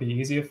off-the-shelf might be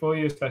easier for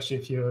you, especially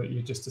if you're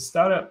just a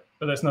startup,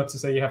 but that's not to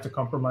say you have to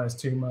compromise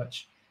too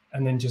much.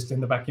 And then just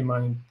in the back of your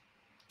mind,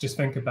 just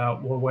think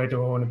about, well, where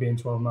do I want to be in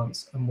 12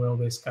 months? And will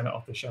this kind of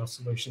off-the-shelf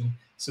solution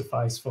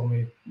suffice for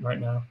me right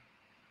now?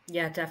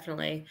 Yeah,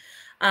 definitely.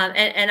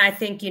 And I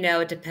think,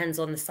 it depends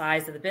on the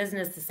size of the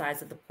business, the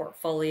size of the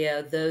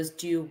portfolio. Those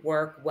do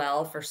work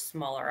well for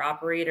smaller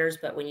operators.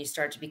 But when you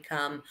start to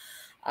become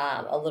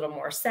a little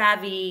more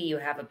savvy, you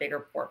have a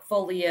bigger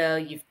portfolio,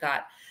 you've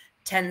got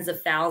tens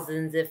of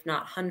thousands, if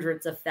not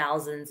hundreds of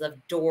thousands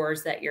of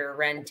doors that you're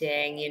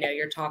renting,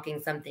 you're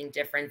talking something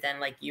different than,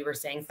 like you were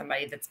saying,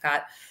 somebody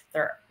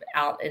they're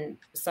out in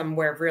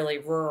somewhere really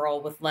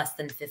rural with less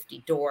than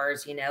 50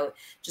 doors.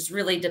 Just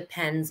really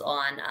depends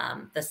on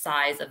the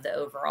size of the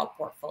overall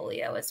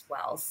portfolio as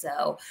well.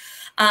 So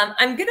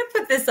I'm going to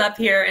put this up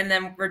here, and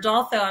then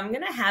Rodolfo, I'm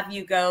going to have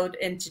you go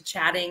into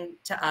chatting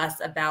to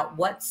us about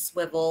what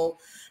swivl,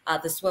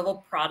 the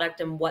swivl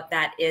product, and what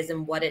that is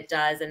and what it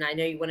does. And I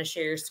know you want to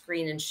share your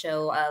screen and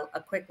show a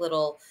quick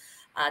little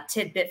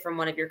tidbit from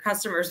one of your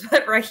customers,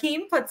 but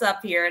Raheem puts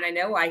up here, and I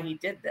know why he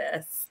did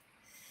this.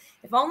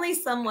 If only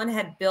someone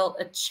had built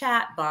a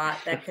chat bot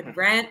that could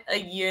rent a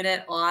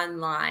unit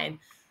online.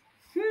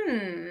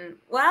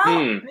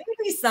 Well,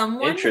 maybe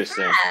someone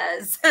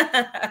has.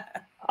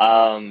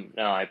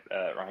 No,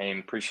 Raheem,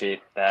 appreciate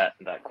that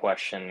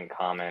question and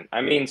comment. I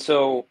mean,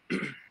 so,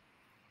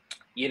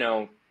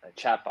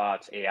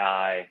 chatbots,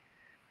 AI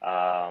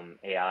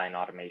and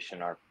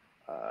automation are,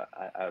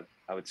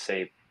 I would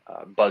say,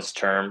 buzz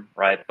term,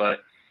 right?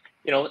 But,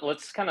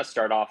 let's kind of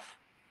start off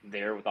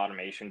there with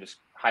automation, just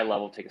high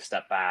level, take a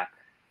step back,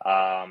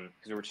 because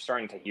we're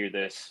starting to hear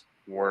this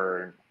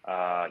word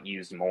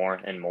used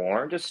more and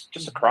more,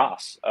 just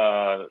across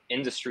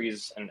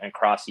industries and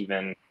across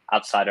even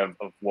outside of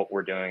what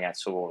we're doing at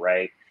swivl,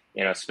 right?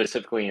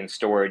 Specifically in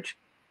storage,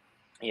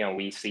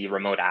 we see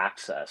remote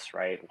access,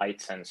 right? Light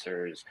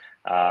sensors,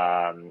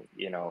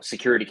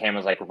 security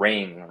cameras like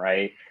Ring,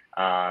 right?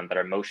 That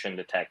are motion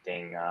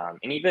detecting,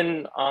 and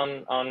even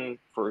on,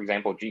 for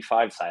example,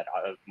 G5 side,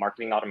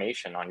 marketing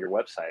automation on your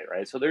website,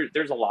 right? So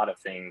there's a lot of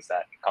things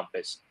that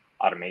encompass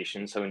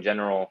automation. So in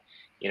general,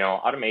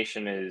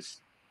 automation is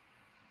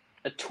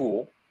a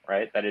tool,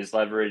 right, that is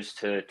leveraged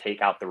to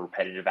take out the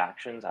repetitive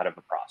actions out of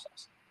a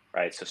process,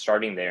 right? So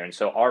starting there, and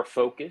so our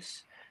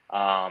focus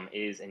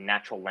is in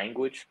natural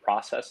language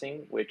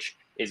processing, which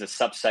is a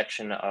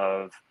subsection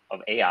of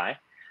AI,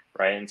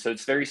 right? And so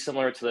it's very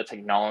similar to the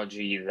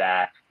technology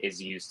that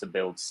is used to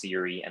build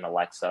Siri and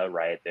Alexa,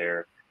 right?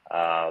 They're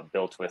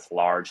built with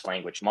large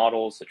language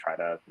models to try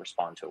to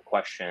respond to a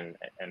question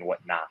and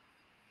whatnot.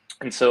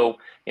 And so,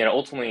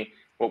 ultimately,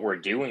 what we're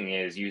doing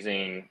is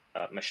using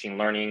machine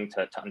learning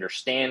to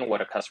understand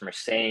what a customer is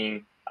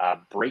saying,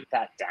 break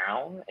that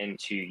down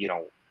into,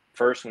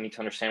 first, we need to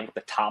understand what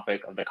the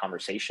topic of the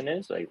conversation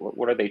is, like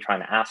what are they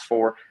trying to ask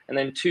for? And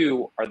then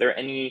 2, are there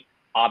any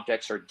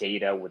objects or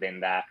data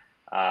within that?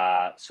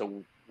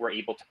 So we're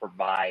able to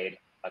provide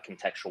a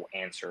contextual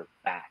answer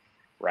back,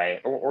 right?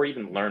 Or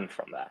even learn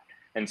from that.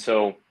 And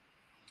so,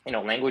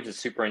 language is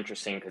super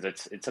interesting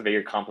because it's a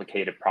very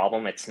complicated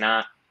problem. It's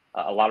not,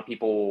 a lot of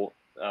people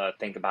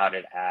think about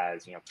it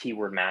as,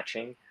 keyword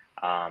matching.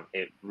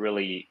 It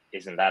really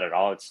isn't that at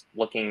all. It's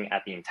looking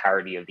at the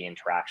entirety of the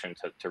interaction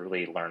to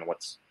really learn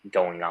what's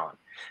going on.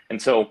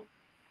 And so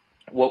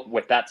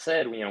with that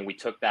said, we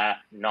took that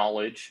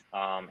knowledge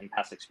and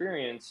past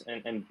experience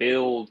and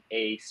build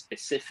a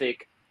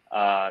specific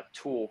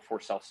tool for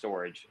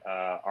self-storage.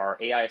 Our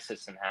AI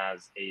assistant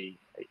has a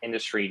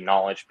industry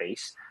knowledge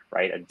base,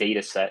 right? A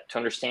data set to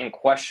understand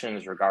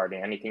questions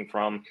regarding anything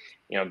from,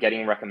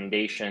 getting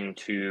recommendation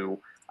to,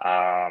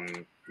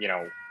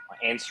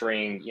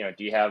 answering,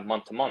 do you have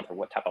month to month or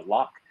what type of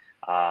lock?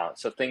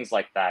 So things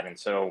like that. And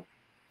so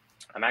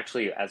I'm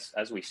actually, as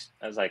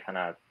I kind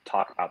of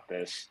talk about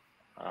this,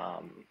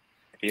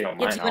 if you don't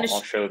mind,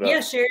 I'll show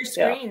the, share your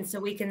screen so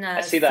we can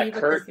I see that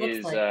Kurt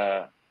is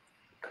like.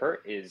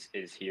 Kurt is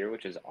here,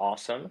 which is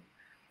awesome.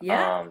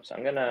 Yeah. So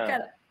I'm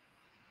gonna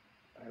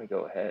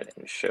go ahead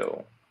and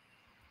show.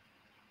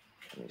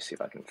 Let me see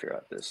if I can figure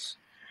out this.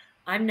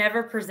 I'm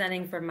never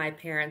presenting from my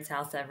parents'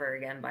 house ever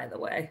again, by the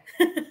way.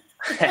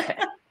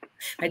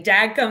 My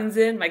dad comes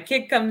in, my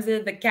kid comes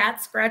in, the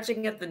cat's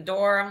scratching at the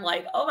door. I'm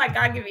like, oh my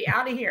God, get me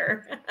out of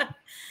here.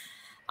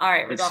 All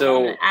right, Rodolfo,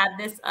 I'm going to add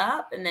this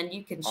up and then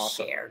you can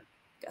share.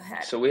 Go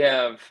ahead. So we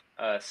have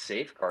a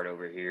safeguard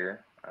over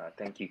here.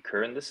 Thank you,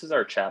 Kurt. This is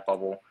our chat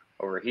bubble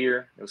over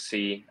here. You'll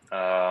see,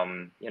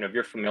 if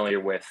you're familiar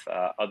with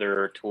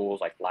other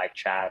tools like live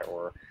chat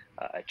or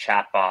a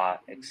chat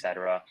bot,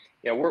 etc.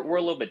 We're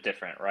a little bit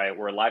different, right?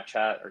 Where live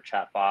chat or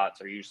chat bots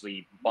are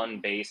usually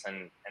button-based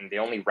and they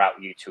only route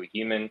you to a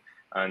human.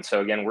 And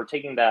so again, we're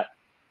taking that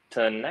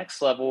to the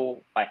next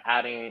level by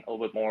adding a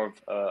little bit more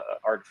of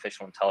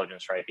artificial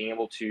intelligence, right? Being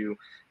able to,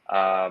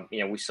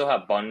 we still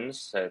have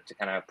buttons to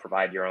kind of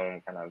provide your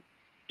own kind of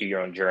do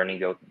your own journey,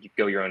 go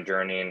your own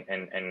journey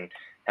and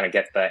kind of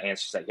get the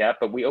answers that you have.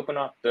 But we open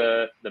up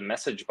the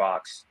message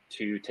box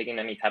to take in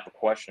any type of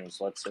questions.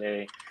 Let's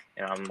say,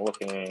 I'm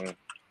looking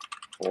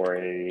for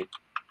a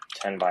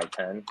 10 by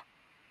 10.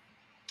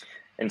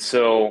 And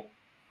so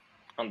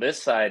on this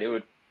side, it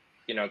would,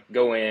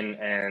 go in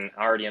and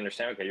already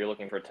understand, okay, you're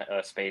looking for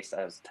a space that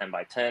has 10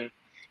 by 10.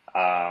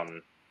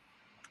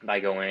 By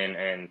go in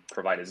and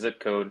provide a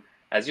zip code,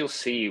 as you'll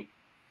see,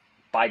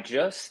 by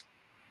just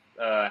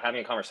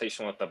having a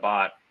conversation with the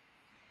bot,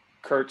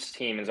 Kurt's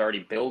team is already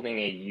building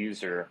a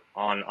user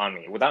on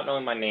me without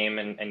knowing my name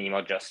and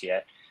email just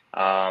yet.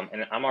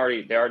 And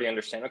they already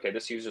understand, okay,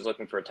 this user is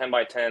looking for a 10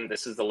 by 10.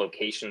 This is the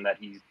location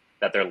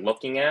that they're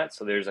looking at.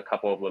 So there's a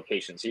couple of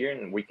locations here,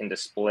 and we can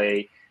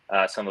display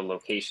some of the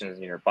locations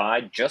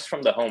nearby just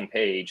from the home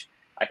page.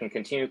 I can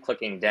continue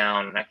clicking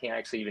down and I can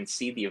actually even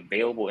see the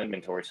available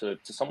inventory. So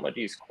to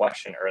somebody's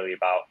question earlier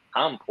about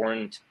how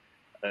important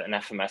an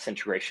FMS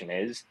integration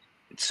is,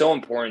 it's so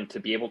important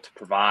to be able to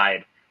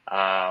provide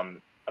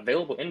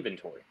available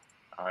inventory.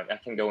 I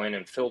can go in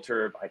and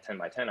filter by 10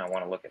 by 10. I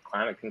want to look at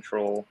climate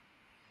control.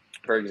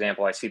 For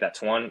example, I see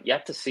that's one. You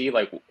have to see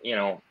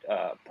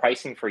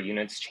pricing for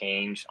units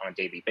change on a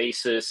daily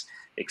basis,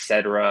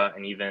 etc.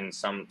 And even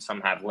some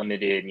have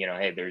limited,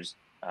 hey, there's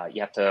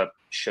you have to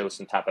show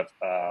some type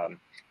of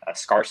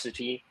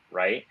scarcity,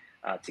 right?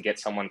 To get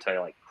someone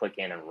to click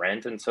in and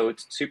rent. And so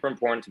it's super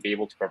important to be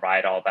able to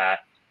provide all that.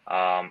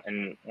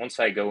 And once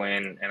I go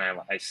in and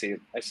I say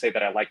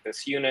that I like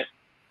this unit,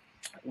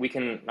 we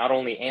can not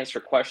only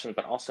answer questions,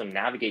 but also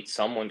navigate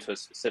someone to a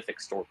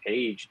specific store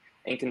page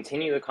and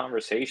continue the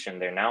conversation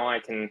there. Now I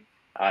can,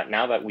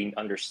 now that we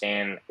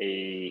understand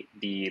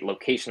the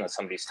location that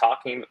somebody's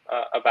talking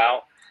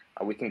about,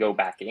 we can go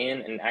back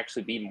in and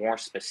actually be more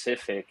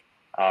specific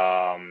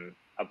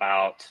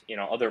about,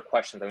 other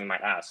questions that we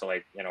might ask. So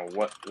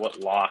what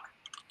lock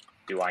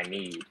do I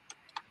need,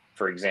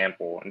 for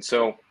example? And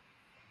so,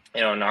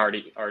 and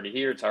already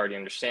here, it's already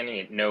understanding.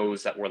 It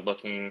knows that we're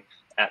looking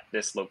at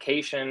this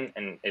location,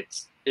 and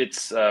it's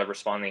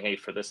responding, hey,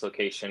 for this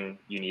location,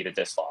 you need a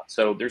disk lock.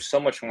 So there's so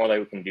much more that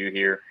we can do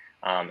here.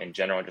 In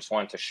general, I just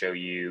wanted to show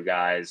you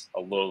guys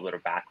a little bit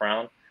of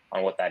background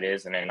on what that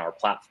is. And in our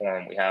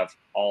platform, we have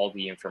all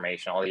the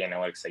information, all the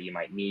analytics that you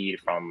might need,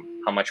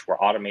 from how much we're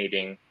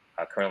automating.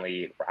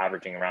 Currently, we're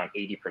averaging around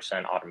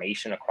 80%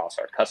 automation across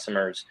our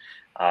customers.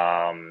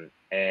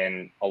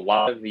 And a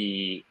lot of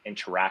the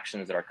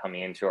interactions that are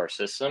coming into our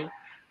system,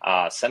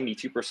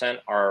 72%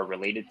 are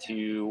related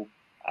to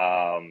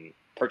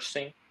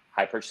purchasing,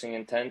 high purchasing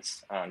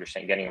intents,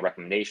 getting a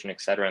recommendation,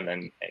 et cetera. And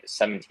then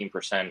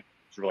 17%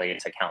 is related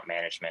to account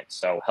management.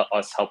 So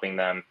us helping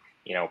them,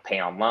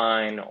 pay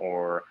online,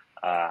 or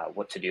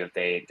what to do if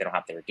they don't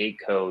have their gate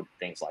code,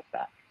 things like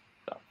that.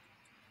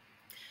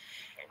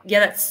 Yeah,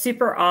 that's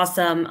super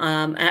awesome.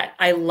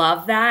 I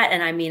love that.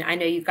 And I mean, I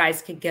know you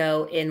guys could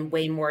go in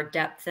way more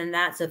depth than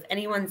that. So if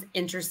anyone's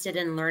interested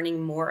in learning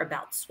more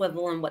about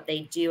Swivl and what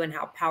they do and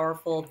how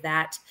powerful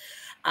that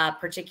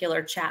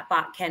particular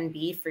chatbot can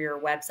be for your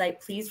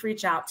website, please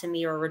reach out to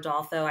me or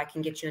Rodolfo. I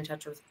can get you in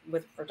touch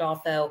with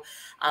Rodolfo.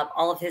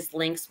 All of his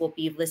links will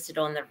be listed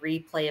on the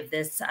replay of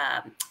this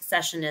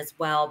session as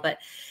well. But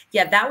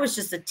yeah, that was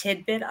just a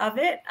tidbit of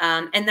it.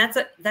 And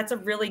that's a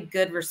really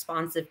good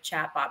responsive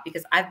chatbot,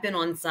 because I've been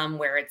on some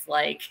where it's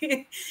like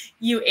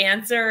you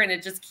answer and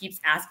it just keeps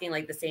asking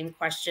like the same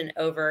question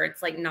over.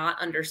 It's like not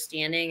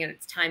understanding and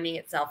it's timing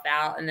itself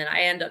out. And then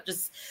I end up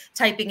just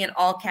typing in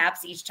all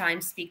caps each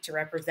time, speak to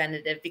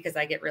representative, because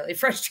I get really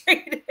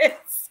frustrated.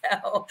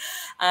 So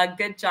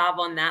good job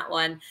on that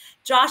one.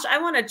 Josh,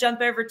 I want to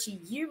jump over to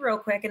you real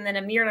quick. And then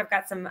Amird, I've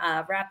got some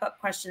wrap up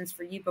questions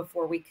for you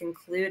before we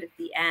conclude at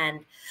the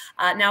end.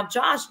 Now,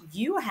 Josh,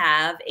 you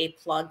have a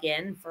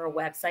plugin for a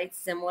website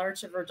similar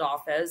to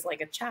Rodolfo's,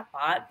 like a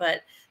chatbot,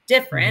 but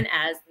different,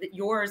 as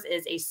yours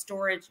is a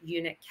storage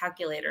unit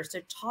calculator. So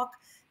talk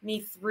me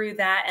through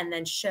that and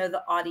then show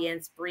the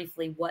audience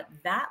briefly what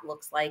that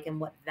looks like and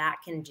what that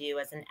can do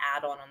as an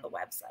add-on on the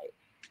website.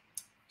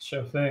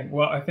 Sure thing.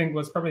 Well, I think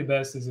what's probably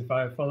best is if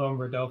I follow on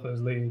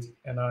Rodolfo's lead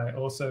and I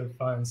also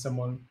find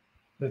someone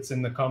that's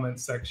in the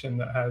comments section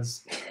that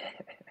has...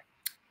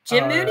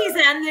 Jim Mooney's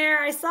in there.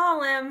 I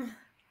saw him.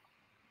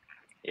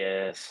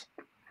 Yes.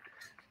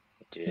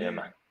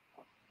 Jim.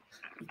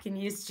 You can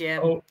use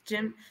Jim. Oh.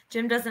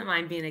 Jim doesn't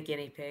mind being a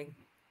guinea pig.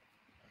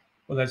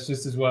 Well, that's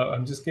just as well.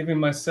 I'm just giving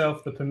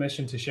myself the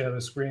permission to share the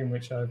screen,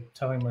 which I'm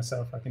telling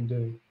myself I can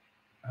do.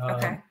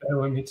 Okay. Bear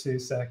with me 2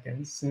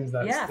 seconds. As soon as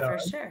that's Yeah, done.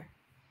 for sure.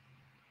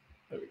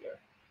 There we go.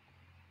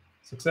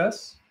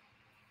 Success?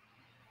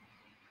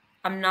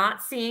 I'm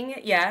not seeing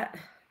it yet.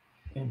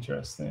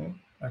 Interesting.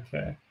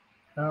 Okay.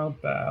 How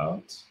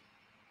about...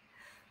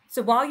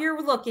 So while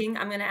you're looking,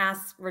 I'm going to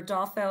ask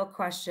Rodolfo a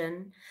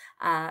question.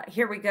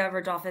 Here we go,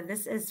 Rodolfo.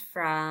 This is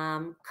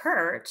from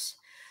Kurt.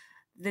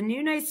 The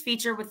new nice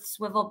feature with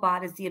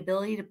SwivelBot is the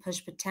ability to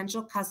push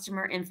potential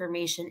customer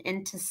information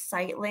into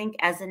SiteLink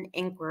as an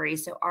inquiry.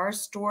 So our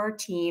store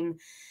team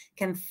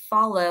can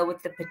follow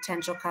with the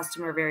potential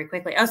customer very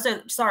quickly. Oh,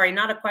 so sorry,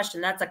 not a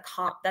question. That's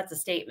a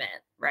statement,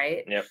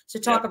 right? Yep. So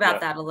talk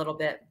about that a little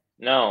bit.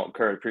 No,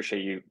 Kurt,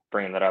 appreciate you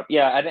bringing that up.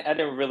 Yeah, I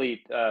didn't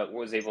really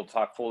was able to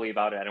talk fully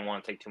about it. I didn't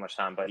want to take too much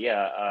time, but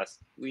yeah,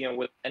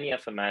 with any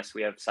FMS,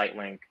 we have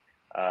SiteLink,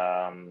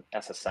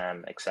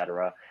 SSM,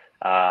 etc.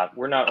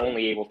 We're not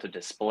only able to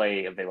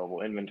display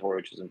available inventory,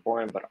 which is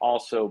important, but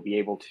also be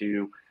able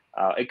to.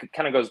 It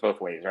kind of goes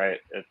both ways, right?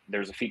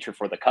 There's a feature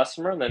for the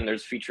customer, then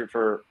there's a feature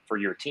for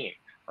your team,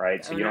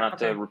 right? So you don't have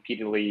to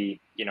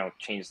repeatedly,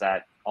 change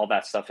that. All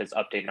that stuff is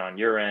updated on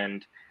your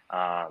end.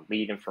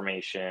 Lead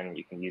information,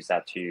 you can use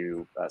that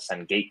to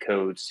send gate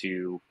codes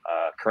to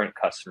current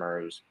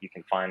customers. You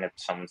can find if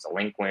someone's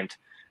delinquent,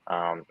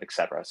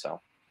 etc.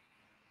 So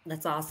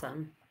that's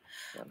awesome.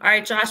 Yeah. All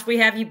right, Josh, we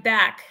have you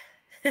back.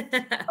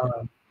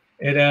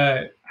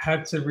 It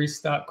had to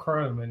restart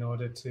Chrome in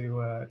order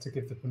to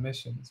give the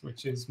permissions,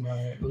 which is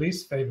my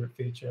least favorite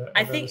feature.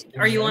 I think.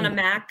 Are you on a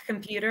Mac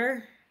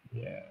computer?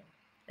 Yeah.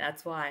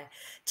 That's why.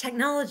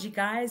 Technology,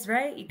 guys,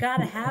 right? You got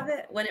to have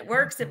it. When it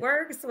works, it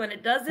works. When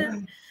it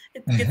doesn't,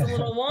 it gets a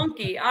little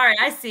wonky. All right,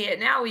 I see it.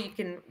 Now you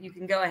can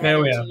go ahead.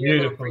 There we are.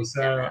 Beautiful.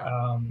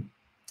 So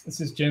this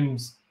is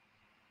Jim's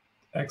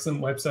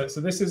excellent website.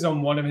 So this is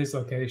on one of his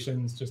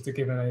locations, just to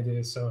give an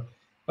idea. So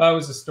if I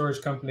was a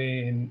storage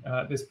company in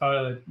this part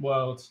of the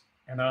world,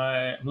 and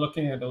I'm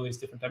looking at all these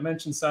different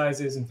dimension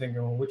sizes and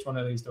thinking, well, which one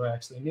of these do I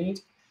actually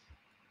need?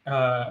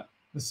 The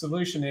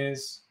solution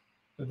is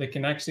that they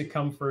can actually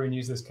come through and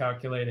use this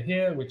calculator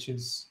here, which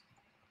is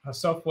our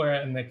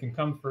software, and they can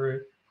come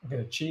through. I'm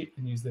going to cheat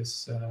and use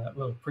this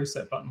little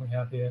preset button we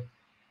have here,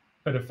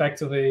 but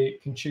effectively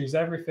can choose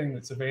everything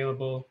that's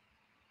available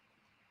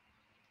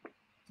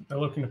they're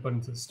looking to put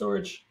into the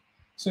storage.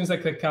 As soon as they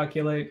click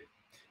calculate,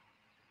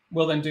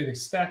 we'll then do the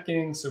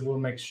stacking. So we'll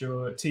make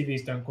sure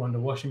TVs don't go under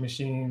washing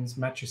machines,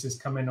 mattresses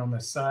come in on the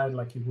side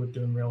like you would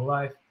do in real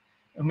life.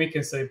 And we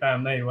can say,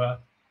 bam, there you are.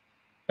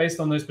 Based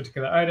on those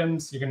particular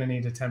items, you're going to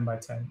need a 10 by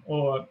 10.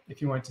 Or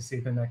if you want to see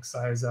the next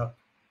size up,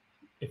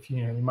 if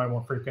you might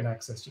want frequent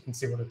access, you can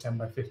see what a 10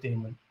 by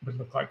 15 would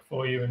look like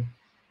for you. And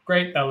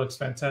great, that looks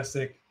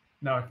fantastic.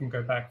 Now I can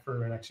go back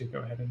through and actually go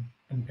ahead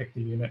and pick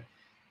the unit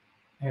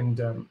and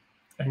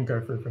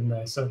go through from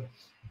there. So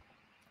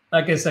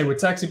like I say, with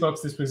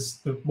TaxiBox, this was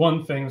the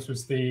one thing, this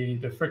was the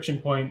friction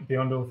point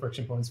beyond all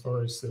friction points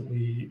for us that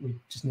we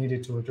just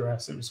needed to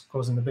address. It was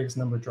causing the biggest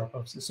number of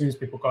drop-offs. As soon as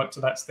people got to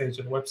that stage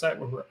of the website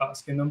where we're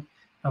asking them,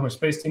 how much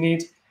space do you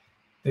need?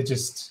 They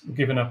just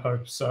given up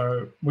hope.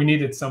 So we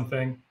needed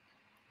something,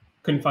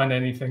 couldn't find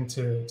anything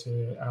to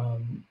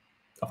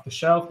off the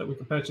shelf that we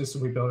could purchase, so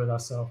we built it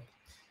ourselves.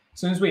 As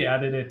soon as we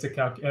added it to the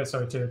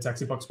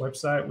TaxiBox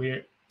website,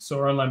 we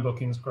saw online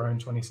bookings growing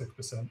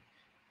 26%.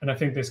 And I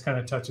think this kind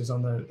of touches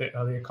on the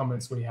earlier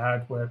comments we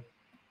had where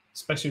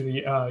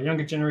especially the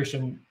younger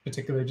generation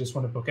particularly just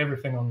want to book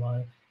everything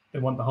online. They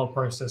want the whole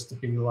process to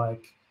be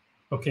like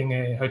booking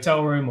a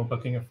hotel room or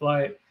booking a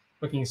flight,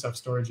 booking a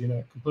self-storage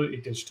unit, completely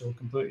digital,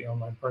 completely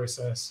online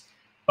process.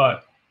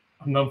 But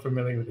I'm not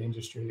familiar with the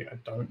industry. I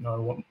don't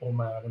know what all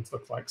my items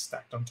look like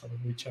stacked on top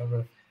of each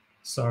other.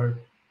 So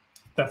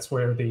that's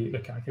where the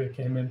calculator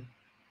came in.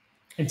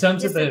 In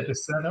terms of the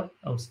setup,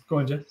 go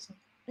on, Jess.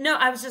 No,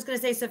 I was just going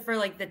to say, so for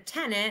like the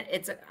tenant,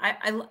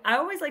 I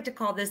always like to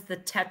call this the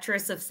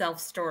Tetris of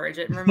self-storage.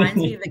 It reminds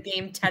me of the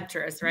game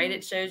Tetris, right?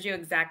 It shows you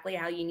exactly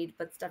how you need to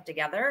put stuff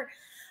together.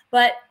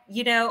 But,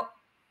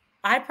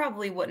 I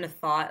probably wouldn't have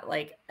thought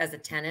like as a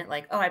tenant,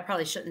 like, oh, I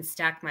probably shouldn't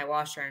stack my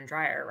washer and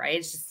dryer, right?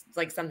 It's just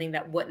like something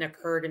that wouldn't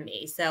occur to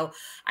me. So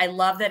I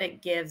love that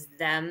it gives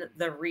them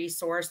the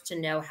resource to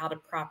know how to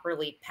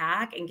properly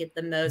pack and get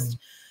the most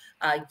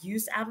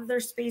use out of their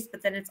space.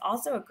 But then it's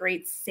also a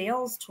great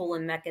sales tool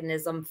and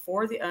mechanism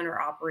for the owner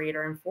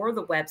operator and for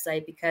the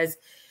website because,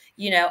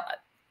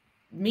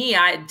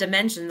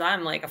 dimensions,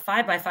 I'm like a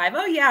 5x5.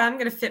 Oh yeah, I'm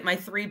going to fit my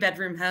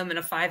 3-bedroom home in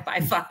a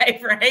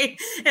 5x5, right?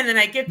 And then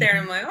I get there and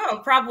I'm like, oh,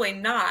 probably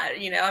not.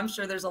 I'm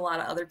sure there's a lot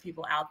of other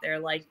people out there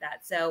like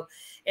that. So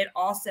it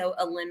also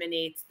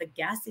eliminates the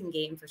guessing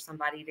game for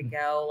somebody to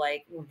go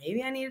like, well,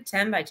 maybe I need a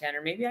 10x10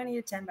 or maybe I need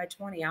a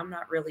 10x20. I'm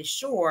not really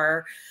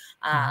sure.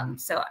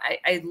 So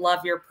I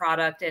love your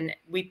product. And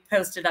we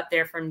posted up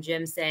there from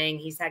Jim saying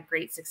he's had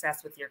great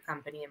success with your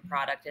company and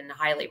product and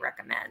highly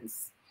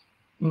recommends.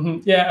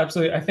 Yeah,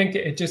 absolutely. I think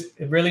it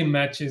really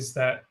matches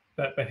that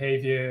that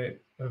behavior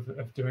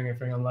of doing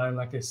everything online.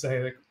 Like I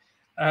say, like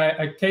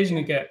I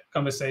occasionally get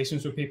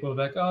conversations with people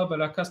like, oh, but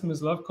our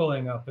customers love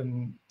calling up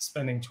and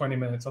spending 20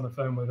 minutes on the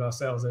phone with our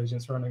sales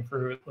agents running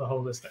through the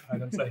whole list of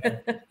items they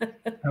have.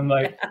 I'm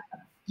like,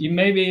 you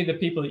maybe the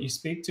people that you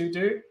speak to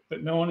do,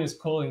 but no one is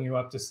calling you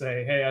up to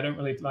say, hey, I don't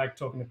really like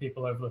talking to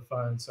people over the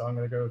phone, so I'm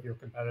going to go with your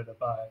competitor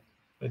buy.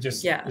 They're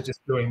just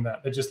doing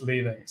that. They're just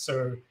leaving.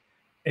 So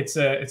it's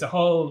a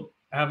whole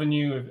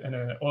avenue and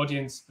an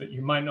audience that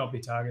you might not be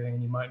targeting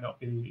and you might not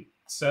be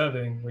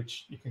serving,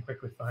 which you can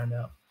quickly find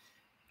out.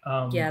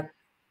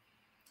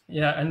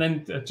 Yeah, and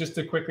then just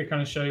to quickly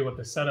kind of show you what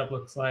the setup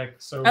looks like.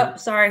 So, oh,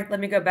 sorry, let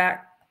me go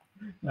back.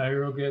 No,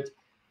 you're all good.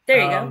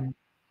 There you go.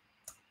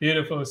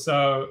 Beautiful.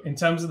 So in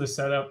terms of the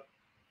setup,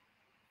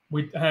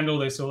 we handle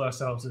this all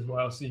ourselves as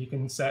well. So you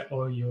can set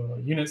all your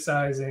unit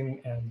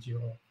sizing and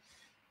your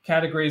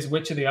categories,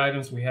 which of the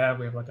items we have.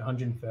 We have like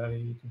 130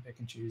 you can pick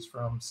and choose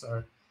from.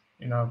 So,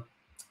 you know,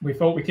 we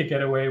thought we could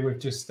get away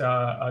with just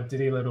our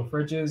ditty little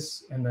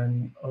fridges, and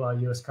then all our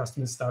US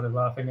customers started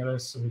laughing at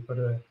us. So we put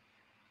a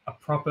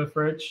proper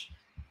fridge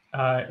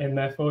in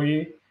there for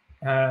you.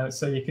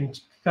 So you can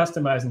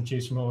customize and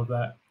choose from all of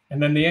that.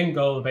 And then the end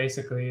goal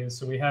basically is,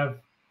 so we have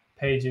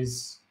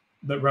pages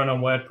that run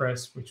on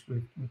WordPress, which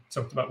we've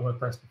talked about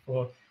WordPress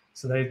before.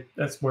 So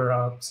that's where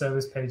our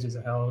service pages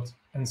are held.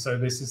 And so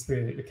this is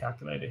the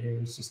calculator here.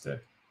 It's just a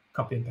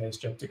copy and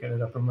paste job to get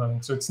it up and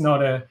running. So it's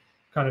not a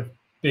kind of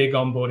big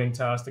onboarding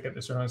task to get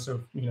this running. So,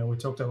 you know, we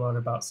talked a lot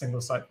about single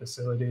site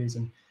facilities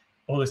and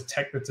all this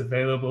tech that's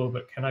available,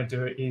 but can I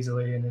do it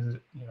easily? And is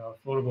it, you know,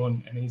 affordable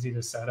and easy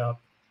to set up?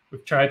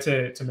 We've tried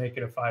to make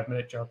it a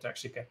 5-minute job to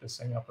actually get this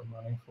thing up and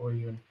running for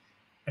you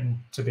and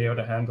to be able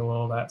to handle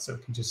all that so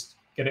we can just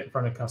get it in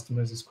front of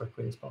customers as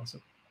quickly as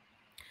possible.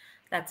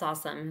 That's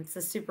awesome. It's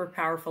a super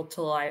powerful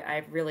tool.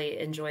 I really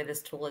enjoy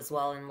this tool as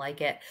well and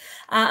like it.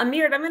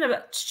 Amird, I'm going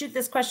to shoot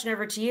this question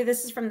over to you.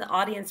 This is from the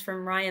audience,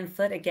 from Ryan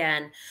Foote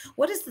again.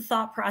 What is the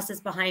thought process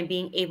behind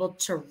being able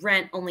to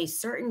rent only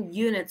certain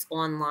units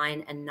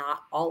online and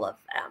not all of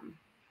them?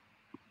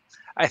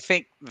 I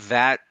think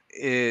that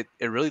it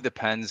really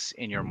depends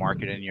in your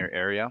market and your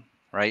area,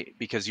 right?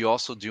 Because you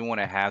also do want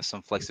to have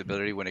some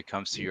flexibility when it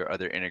comes to your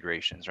other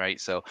integrations,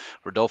 right? So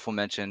Rodolfo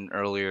mentioned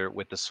earlier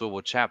with the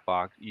swivl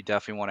chatbot, you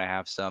definitely want to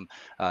have some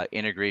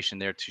integration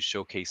there to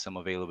showcase some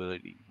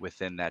availability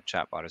within that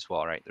chatbot as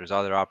well, right? There's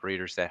other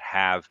operators that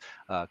have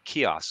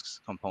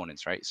kiosks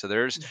components, right? So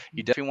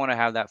you definitely want to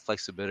have that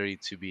flexibility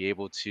to be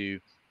able to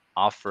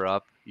offer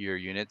up your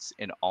units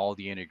in all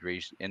the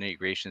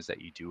integrations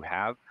that you do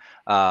have.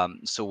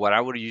 So what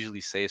I would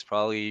usually say is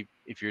probably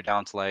if you're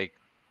down to like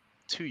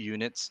 2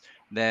 units,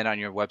 then on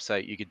your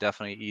website you could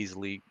definitely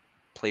easily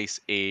place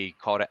a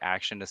call to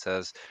action that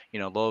says, you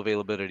know, low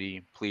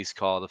availability, please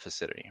call the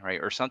facility, right?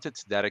 Or something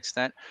to that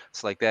extent.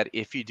 So like that,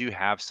 if you do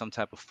have some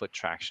type of foot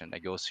traction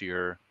that goes to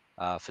your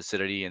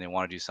facility and they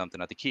want to do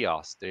something at the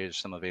kiosk, there's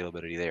some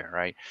availability there,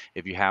 right?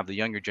 If you have the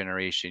younger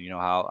generation, you know,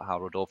 how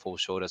Rodolfo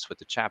showed us with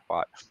the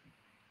chatbot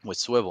with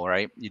swivl,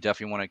 right? You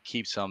definitely want to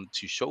keep some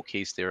to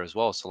showcase there as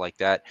well. So like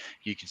that,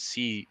 you can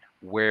see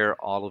where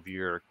all of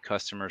your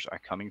customers are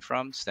coming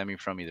from, stemming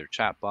from either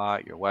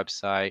chatbot, your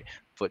website,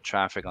 foot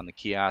traffic on the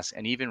kiosk,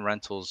 and even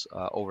rentals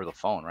over the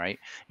phone, right?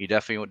 You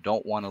definitely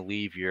don't want to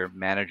leave your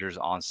managers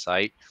on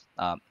site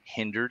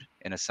hindered,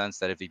 in a sense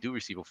that if they do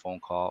receive a phone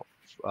call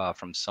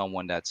from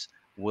someone that's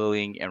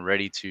willing and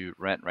ready to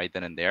rent right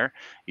then and there,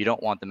 you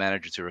don't want the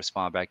manager to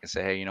respond back and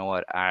say, hey, you know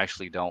what, I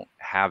actually don't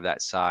have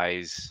that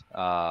size,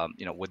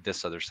 you know, would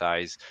this other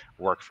size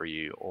work for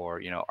you?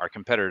 Or, you know, our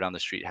competitor down the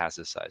street has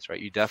this size, right?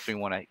 You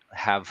definitely want to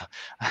have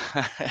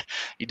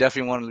you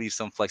definitely want to leave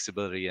some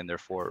flexibility in there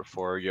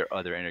for your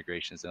other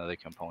integrations and other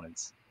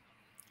components.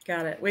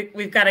 Got it.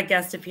 We've got a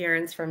guest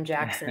appearance from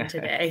Jackson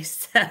today.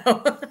 So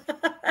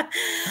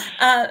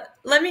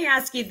let me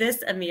ask you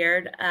this,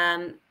 Amird.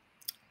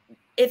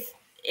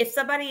 If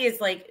somebody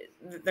is like,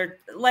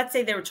 let's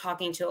say they were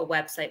talking to a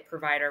website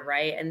provider,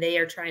 right? And they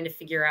are trying to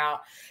figure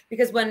out,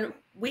 because when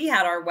we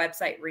had our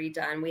website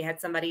redone, we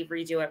had somebody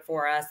redo it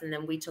for us, and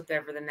then we took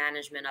over the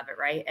management of it,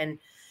 right? And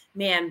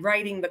man,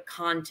 writing the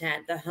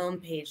content, the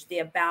homepage, the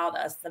about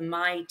us, the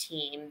my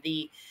team,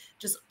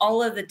 just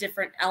all of the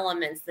different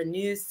elements, the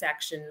news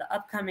section, the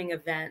upcoming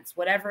events,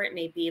 whatever it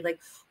may be, like,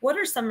 what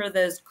are some of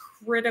those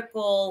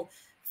critical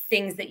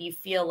things that you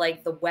feel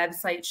like the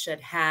website should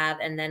have,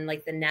 and then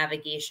like the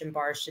navigation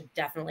bar should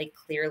definitely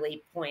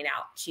clearly point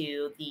out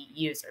to the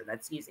user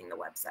that's using the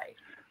website?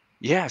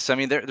 Yes, I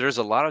mean there's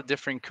a lot of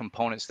different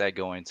components that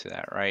go into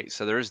that, right?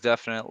 So there's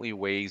definitely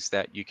ways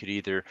that you could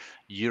either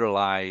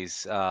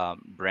utilize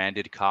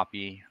branded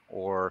copy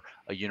or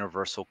a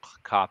universal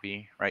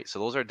copy, right? So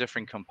those are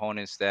different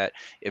components that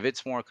if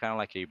it's more kind of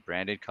like a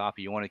branded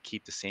copy, you want to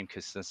keep the same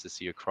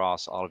consistency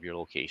across all of your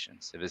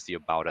locations. If it's the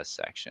About Us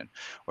section,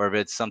 or if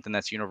it's something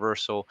that's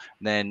universal,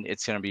 then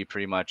it's going to be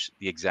pretty much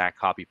the exact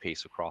copy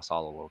paste across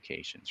all the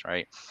locations,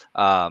 right?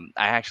 I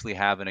actually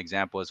have an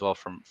example as well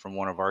from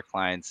one of our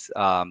clients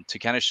to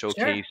kind of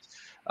showcase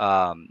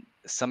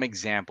some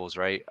examples,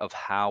 right, of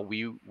how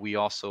we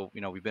also,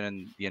 we've been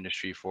in the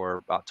industry for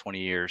about 20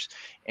 years,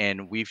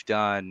 and we've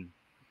done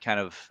kind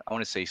of, I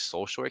want to say,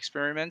 social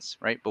experiments,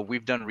 right? But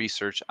we've done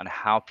research on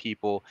how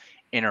people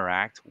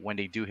interact when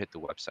they do hit the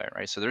website,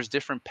 right? So there's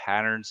different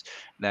patterns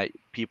that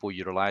people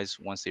utilize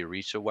once they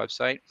reach a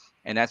website,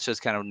 and that's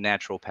just kind of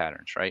natural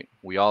patterns, right?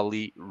 We all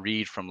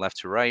read from left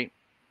to right.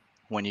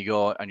 When you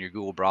go on your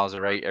Google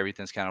browser, right,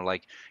 everything's kind of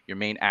like your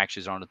main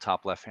actions are on the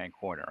top left-hand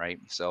corner, right?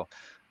 So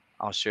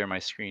I'll share my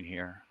screen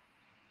here.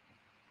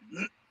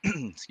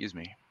 Excuse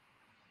me.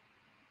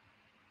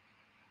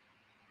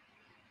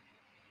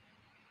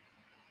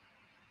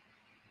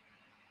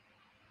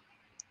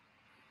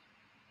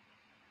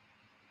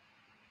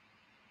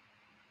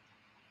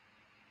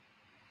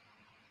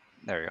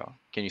 There you go.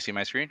 Can you see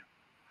my screen?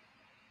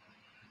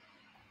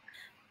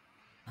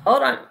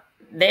 Hold on.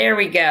 There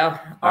we go.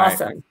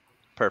 Awesome. All right.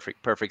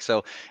 Perfect.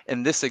 So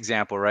in this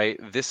example, right,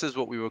 this is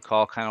what we would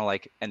call kind of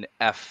like an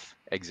F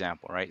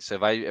example, right? So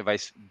if I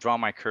draw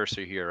my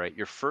cursor here, right,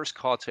 your first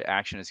call to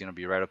action is going to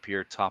be right up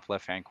here, top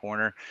left-hand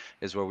corner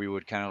is where we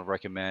would kind of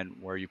recommend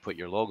where you put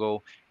your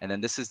logo. And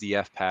then this is the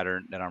F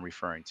pattern that I'm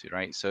referring to,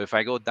 right? So if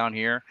I go down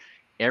here,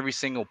 every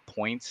single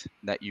point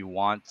that you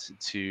want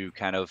to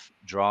kind of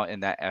draw in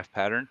that F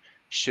pattern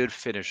should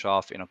finish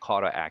off in a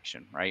call to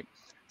action, right?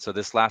 So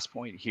this last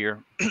point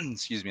here,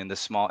 excuse me, in this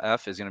small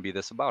f is going to be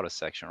this about us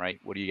section, right?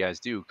 What do you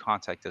guys do?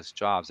 Contact us,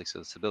 jobs,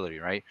 accessibility,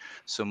 right?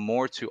 So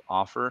more to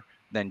offer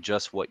than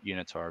just what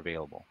units are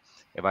available.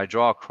 If I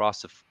draw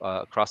across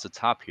the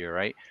top here,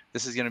 right,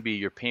 this is going to be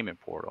your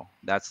payment portal.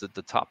 That's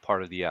the top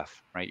part of the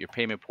F, right? Your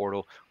payment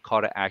portal,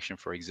 call to action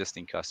for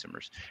existing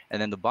customers. And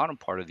then the bottom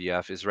part of the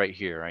F is right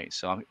here, right?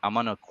 So I'm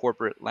on a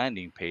corporate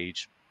landing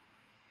page.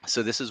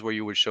 So this is where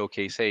you would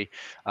showcase, hey,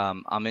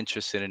 I'm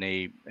interested in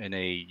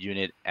a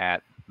unit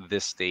at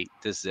this state,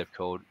 this zip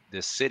code,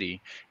 this city,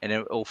 and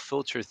it will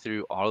filter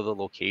through all of the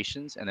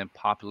locations and then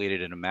populate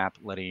it in a map,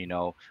 letting you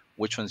know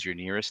which ones you're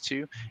nearest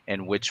to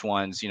and which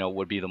ones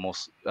would be the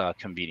most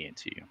convenient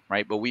to you,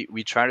 right? But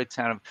we try to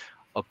kind of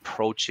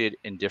approach it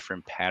in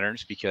different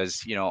patterns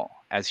because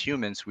as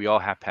humans we all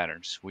have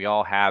patterns, we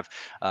all have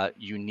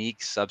unique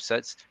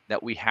subsets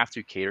that we have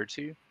to cater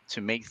to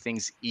make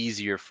things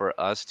easier for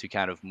us to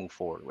kind of move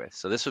forward with.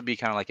 So this would be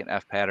kind of like an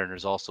F pattern.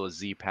 There's also a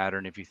Z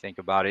pattern if you think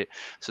about it.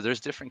 So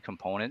there's different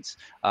components.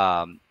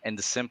 And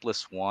the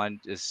simplest one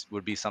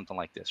would be something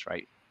like this,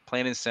 right?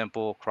 Plain and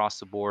simple,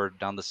 across the board,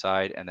 down the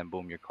side, and then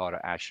boom, your call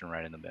to action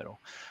right in the middle.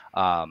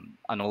 On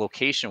a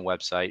location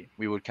website,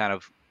 we would kind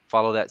of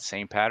follow that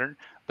same pattern,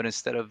 but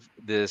instead of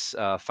this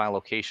find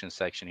location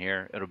section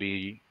here, it'll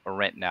be a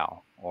rent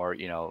now, or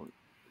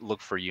look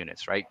for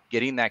units, right?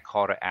 Getting that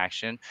call to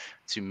action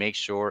to make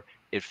sure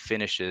it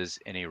finishes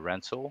in a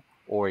rental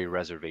or a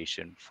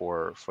reservation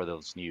for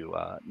those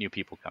new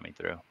people coming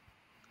through.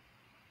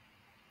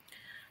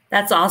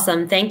 That's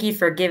awesome. Thank you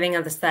for giving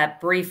us that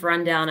brief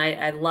rundown.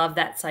 I love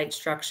that site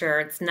structure.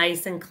 It's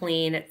nice and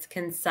clean. It's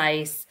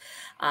concise,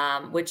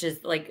 which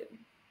is like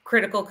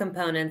critical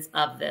components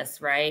of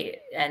this, right?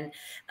 And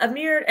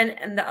Amird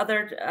and the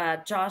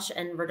other Josh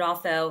and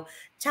Rodolfo,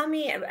 tell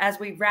me as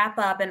we wrap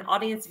up, and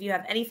audience, if you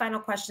have any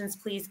final questions,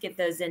 please get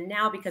those in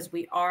now because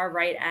we are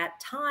right at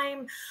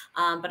time.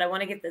 But I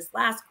want to get this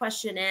last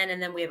question in,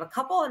 and then we have a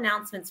couple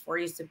announcements for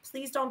you. So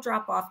please don't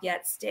drop off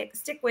yet. Stick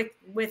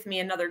with me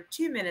another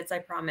 2 minutes, I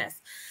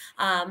promise.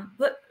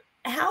 But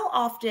how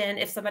often,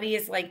 if somebody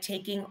is like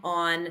taking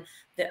on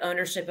the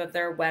ownership of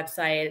their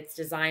website, it's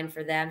designed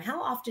for them,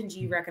 how often do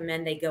you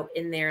recommend they go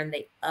in there and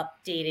they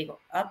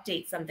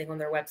update something on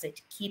their website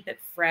to keep it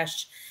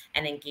fresh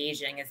and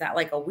engaging? Is that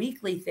like a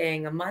weekly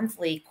thing, a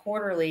monthly,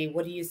 quarterly?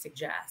 What do you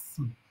suggest?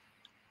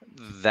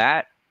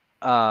 That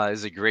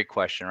is a great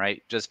question,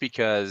 right? Just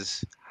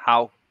because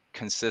how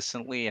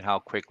consistently and how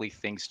quickly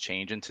things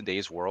change in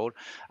today's world,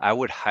 I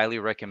would highly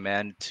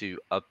recommend to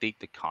update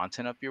the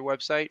content of your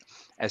website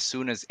as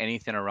soon as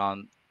anything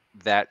around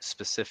that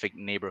specific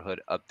neighborhood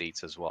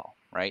updates as well,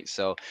 right?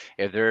 So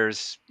if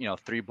there's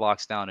 3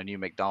 blocks down a new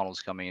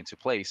McDonald's coming into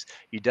place,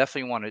 you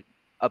definitely want to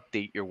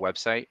update your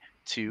website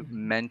to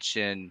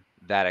mention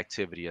that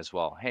activity as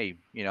well. Hey,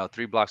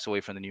 3 blocks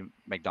away from the new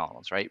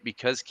McDonald's, right?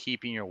 Because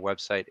keeping your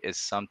website is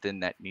something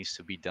that needs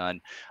to be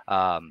done.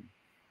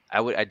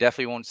 I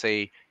definitely won't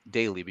say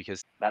daily,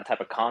 because that type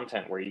of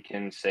content where you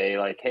can say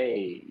like,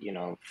 hey,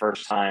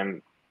 first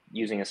time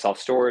using a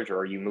self-storage, or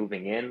are you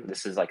moving in?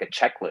 This is like a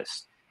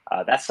checklist.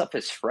 That stuff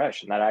is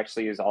fresh, and that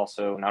actually is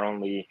also not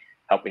only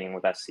helping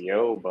with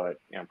SEO, but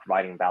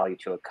providing value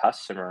to a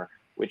customer,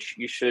 which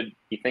you should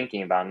be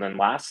thinking about. And then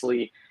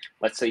lastly,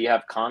 let's say you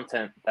have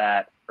content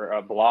or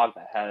a blog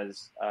that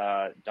has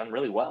done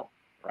really well,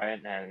 right,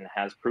 and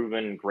has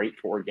proven great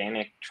for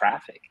organic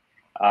traffic.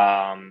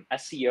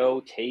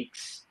 SEO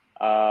takes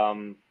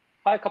probably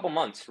a couple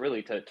months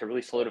really to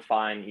really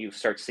solidify, and you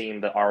start seeing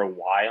the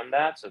ROI on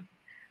that. So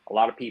a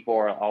lot of people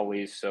are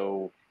always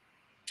so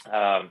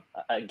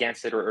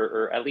against it,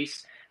 or at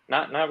least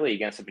not really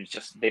against it, but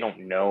just they don't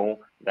know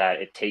that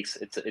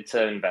it's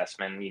an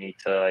investment. You need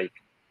to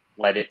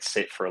let it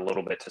sit for a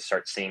little bit to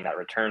start seeing that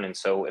return. And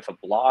so if a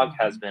blog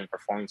has been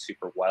performing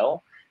super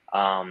well,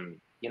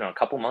 you know, a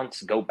couple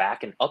months, go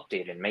back and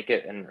update and make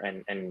it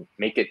and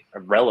make it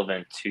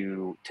relevant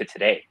to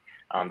today.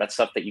 That's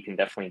stuff that you can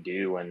definitely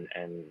do, and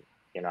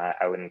you know,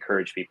 I would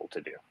encourage people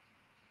to do.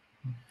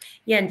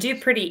 Yeah, and do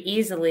pretty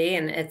easily,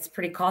 and it's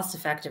pretty cost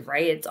effective,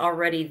 right? It's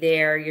already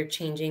there. You're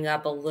changing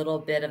up a little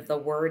bit of the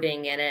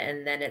wording in it,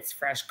 and then it's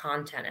fresh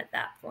content at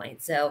that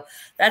point. So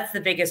that's the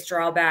biggest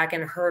drawback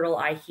and hurdle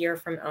I hear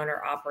from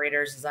owner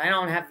operators is I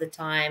don't have the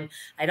time.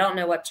 I don't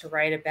know what to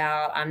write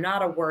about. I'm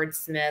not a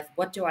wordsmith.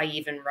 What do I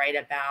even write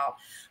about?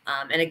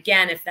 And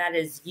again, if that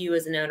is you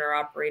as an owner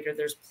operator,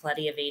 there's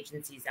plenty of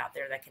agencies out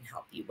there that can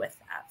help you with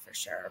that for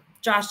sure.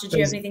 Josh, did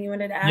you have anything you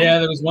wanted to add? Yeah,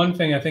 there was one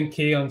thing I think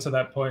key onto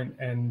that point,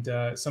 and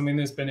something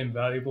that's been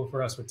invaluable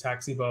for us with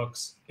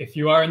TaxiBox. If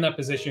you are in that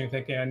position, you're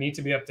thinking, I need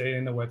to be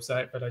updating the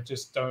website, but I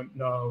just don't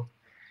know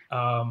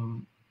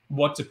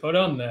what to put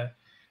on there.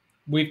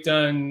 We've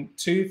done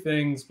two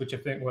things, which I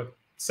think were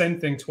same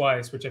thing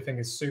twice, which I think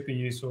is super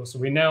useful. So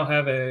we now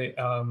have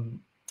an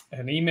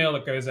email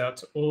that goes out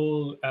to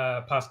all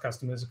past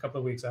customers a couple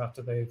of weeks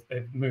after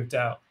they've moved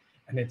out,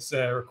 and it's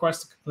a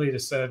request to complete a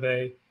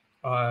survey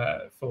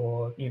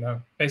for, you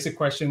know, basic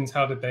questions.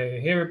 How did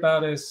they hear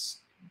about us?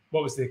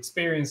 What was the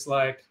experience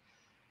like?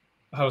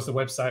 How was the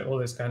website? All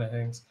those kind of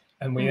things.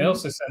 And we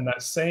also send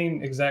that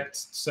same exact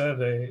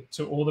survey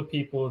to all the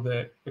people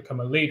that become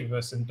a lead with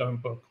us and don't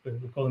book. We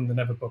call them the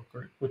never book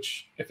group,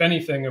 which, if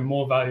anything, are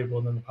more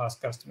valuable than the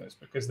past customers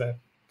because they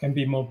can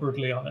be more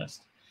brutally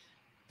honest.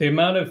 The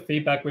amount of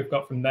feedback we've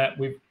got from that,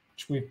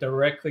 we've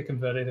directly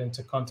converted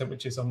into content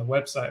which is on the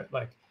website.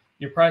 Like,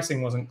 your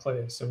pricing wasn't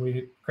clear, so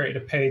we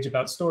created a page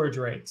about storage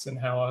rates and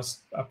how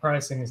our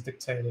pricing is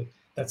dictated.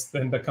 That's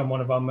then become one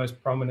of our most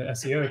prominent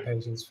SEO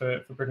pages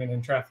for bringing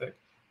in traffic.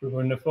 We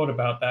wouldn't have thought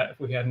about that if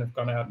we hadn't have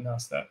gone out and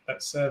asked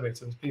that survey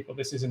to those people.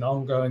 This is an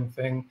ongoing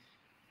thing.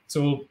 It's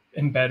all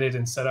embedded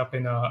and set up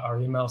in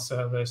our email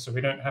server, so we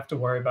don't have to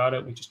worry about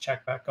it. We just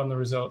check back on the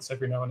results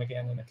every now and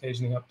again and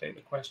occasionally update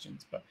the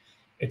questions. But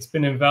it's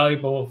been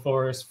invaluable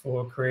for us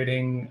for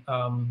creating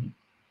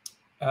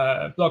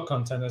blog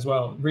content as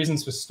well.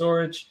 Reasons for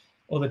storage,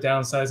 all the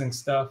downsizing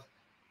stuff.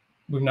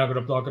 We've now got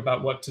a blog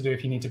about what to do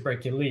if you need to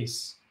break your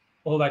lease.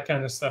 All that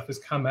kind of stuff has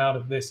come out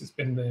of this. It's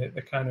been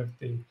the kind of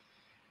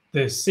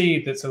the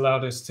seed that's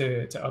allowed us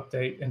to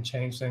update and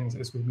change things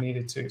as we've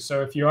needed to.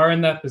 So if you are in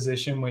that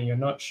position where you're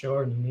not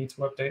sure and you need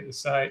to update the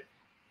site,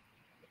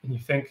 and you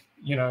think,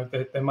 you know,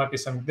 that there might be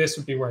something, this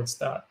would be where I'd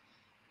start.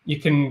 You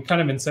can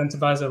kind of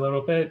incentivize a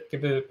little bit,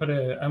 put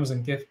an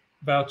Amazon gift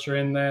voucher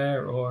in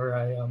there, or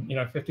you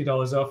know,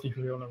 $50 off if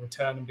you want to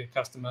return and be a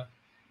customer.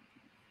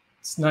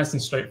 It's nice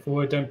and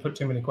straightforward. Don't put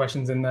too many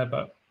questions in there,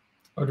 but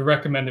I would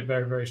recommend it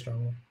very, very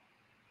strongly.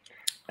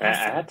 I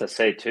have to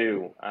say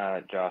too,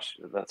 Josh,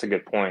 that's a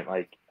good point.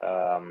 Like,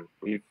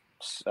 we've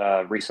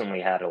recently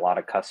had a lot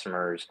of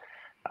customers,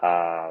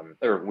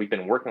 or we've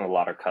been working with a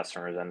lot of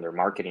customers and their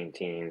marketing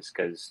teams,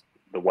 because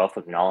the wealth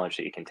of knowledge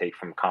that you can take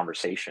from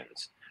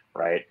conversations,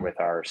 right, with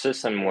our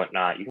system and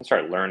whatnot, you can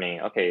start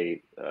learning,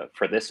 okay,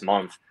 for this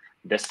month,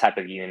 this type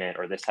of unit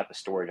or this type of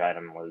storage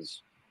item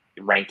was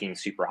ranking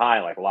super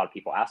high. Like, a lot of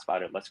people asked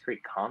about it. Let's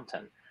create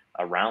content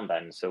around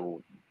that. And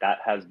so that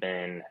has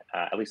been,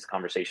 at least the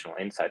conversational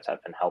insights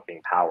have been helping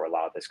power a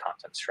lot of this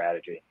content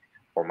strategy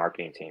for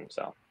marketing teams.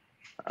 So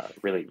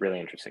really,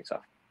 really interesting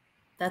stuff.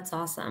 That's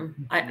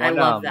awesome. I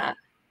love that.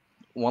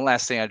 One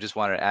last thing I just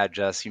wanted to add,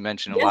 Jess, you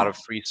mentioned a lot of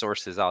free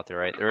sources out there,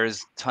 right? There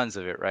is tons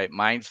of it, right?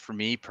 Mine, for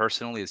me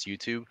personally, is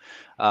YouTube.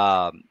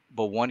 But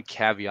one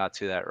caveat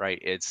to that, right?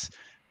 It's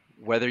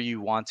whether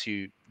you want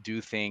to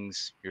do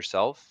things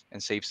yourself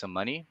and save some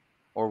money,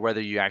 or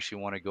whether you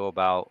actually want to go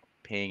about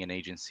paying an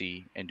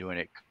agency and doing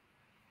it.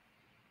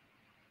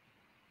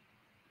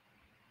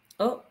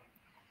 Oh,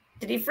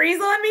 did he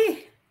freeze on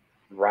me?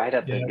 Right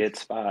at the good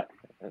spot.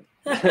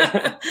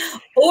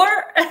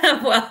 Or,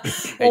 well,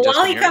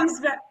 while he comes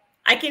back,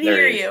 I can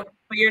hear you,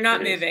 but you're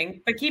not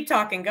moving. But keep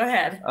talking. Go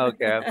ahead.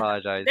 Okay, I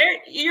apologize. There,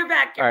 you're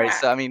back. All right,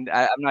 so I mean,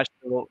 I'm not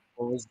sure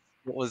what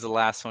was the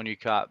last one you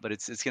caught, but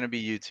it's going to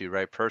be YouTube,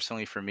 right?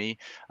 Personally, for me,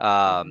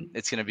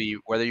 it's going to be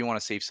whether you want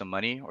to save some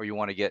money or you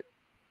want to get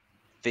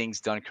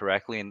things done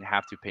correctly and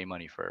have to pay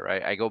money for it,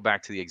 right? I go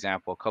back to the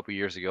example a couple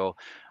years ago.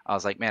 I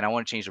was like, man, I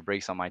want to change the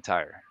brakes on my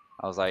tire.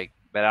 I was like,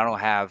 but I don't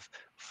have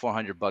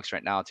 $400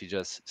 right now to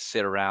just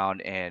sit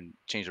around and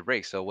change the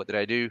brakes. So what did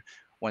I do?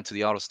 Went to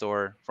the auto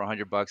store for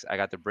 $100. I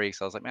got the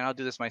brakes. I was like, man, I'll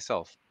do this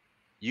myself.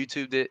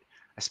 YouTubed it.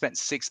 I spent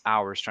 6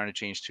 hours trying to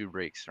change 2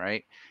 brakes,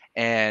 right?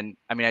 And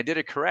I mean, I did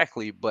it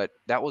correctly, but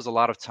that was a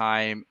lot of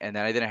time, and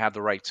then I didn't have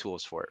the right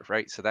tools for it,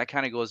 right? So that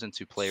kind of goes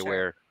into play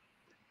where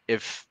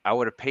if I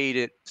would have paid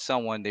it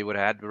someone, they would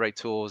have had the right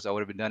tools. I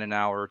would have been done in an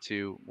hour or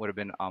two, would have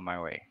been on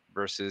my way,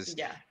 versus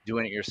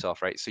doing it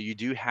yourself, right? So you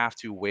do have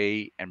to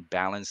weigh and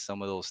balance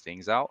some of those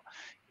things out.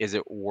 Is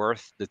it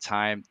worth the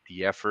time,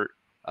 the effort,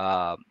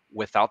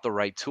 without the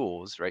right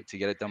tools, right, to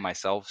get it done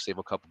myself, save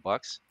a couple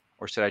bucks?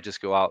 or should I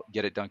just go out,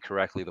 get it done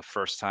correctly the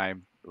first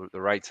time, the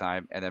right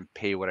time, and then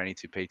pay what I need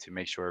to pay to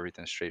make sure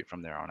everything's straight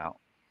from there on out?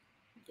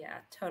 Yeah,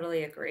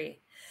 totally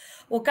agree.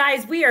 Well,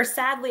 guys, we are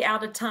sadly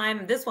out of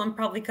time. This one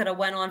probably could have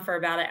went on for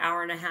about an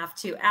hour and a half,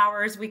 2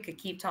 hours. We could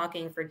keep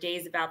talking for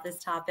days about this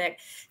topic.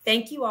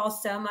 Thank you all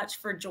so much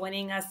for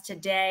joining us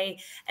today.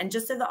 And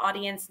just so the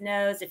audience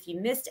knows, if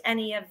you missed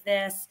any of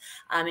this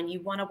and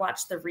you want to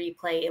watch the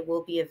replay, it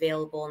will be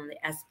available on the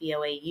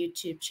SBOA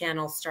YouTube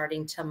channel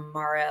starting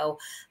tomorrow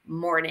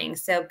morning.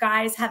 So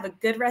guys, have a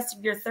good rest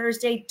of your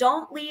Thursday.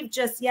 Don't leave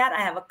just yet. I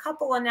have a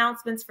couple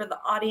announcements for the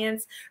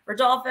audience.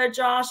 Rodolfo,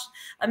 Josh,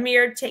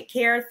 Amird, take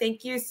care.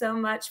 Thank you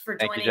so much for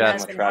joining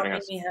us and helping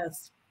me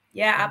host.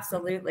 Yeah,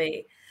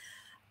 absolutely.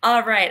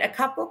 All right, a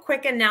couple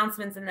quick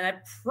announcements, and then I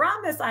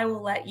promise I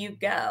will let you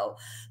go.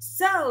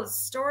 So,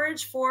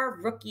 Storage for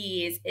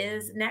Rookies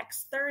is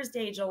next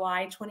Thursday,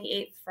 July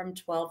 28th from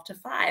 12 to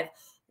 5.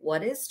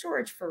 What is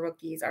Storage for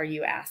Rookies, are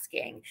you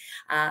asking?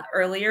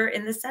 Earlier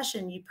in the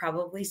session, you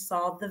probably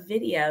saw the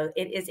video.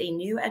 It is a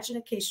new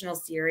educational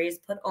series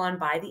put on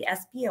by the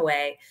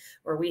SBOA,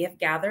 where we have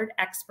gathered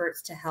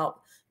experts to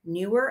help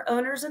newer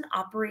owners and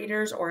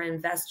operators or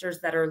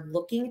investors that are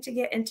looking to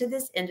get into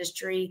this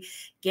industry,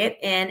 get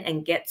in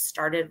and get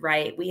started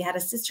right. We had a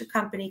sister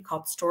company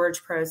called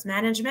Storage Pros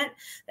Management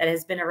that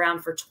has been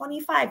around for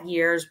 25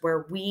 years,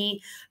 where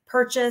we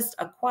purchased,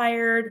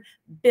 acquired,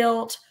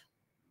 built,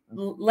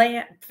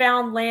 land,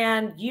 found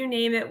land, you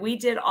name it. We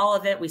did all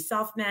of it. We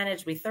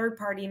self-managed, we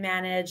third-party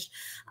managed.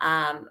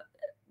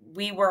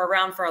 We were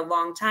around for a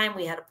long time.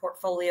 We had a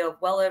portfolio of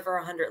well over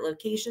 100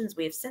 locations.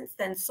 We have since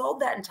then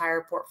sold that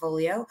entire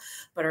portfolio,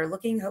 but are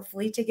looking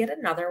hopefully to get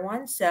another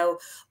one. So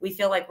we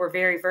feel like we're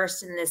very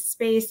versed in this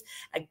space.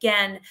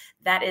 Again,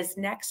 that is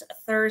next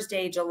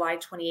Thursday, July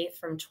 28th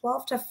from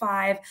 12 to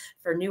 5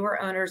 for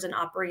newer owners and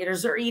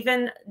operators, or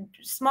even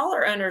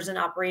smaller owners and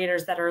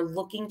operators that are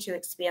looking to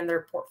expand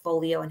their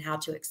portfolio and how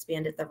to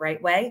expand it the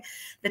right way.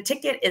 The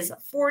ticket is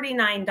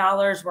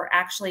 $49. We're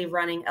actually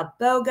running a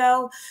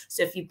BOGO.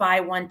 So if you buy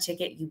one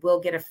ticket, you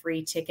will get a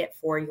free ticket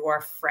for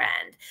your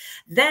friend.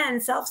 Then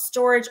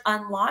Self-Storage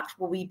Unlocked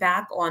will be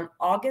back on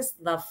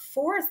August the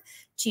 4th,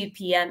 2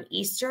 p.m.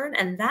 Eastern.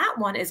 And that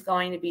one is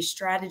going to be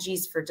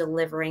strategies for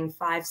delivering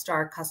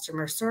 5-star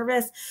customer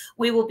service.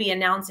 We will be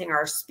announcing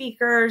our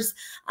speakers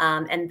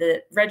and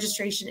the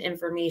registration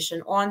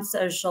information on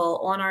social,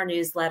 on our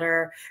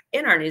newsletter,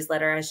 in our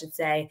newsletter, I should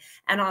say,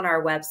 and on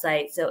our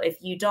website. So if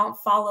you don't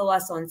follow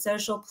us on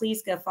social,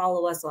 please go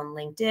follow us on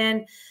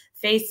LinkedIn,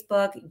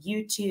 Facebook,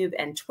 YouTube,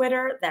 and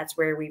Twitter. That's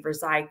where we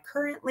reside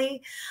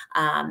currently.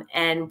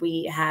 And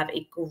we have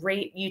a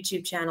great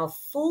YouTube channel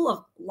full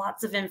of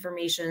lots of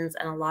information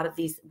and a lot of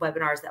these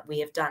webinars that we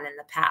have done in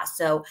the past.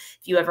 So if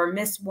you ever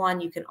miss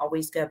one, you can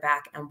always go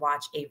back and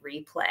watch a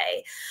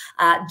replay.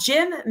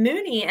 Jim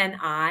Mooney and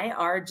I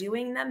are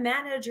doing the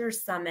Manager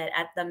Summit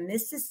at the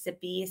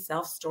Mississippi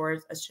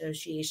Self-Storage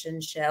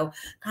Association show.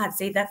 God,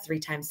 say that 3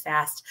 times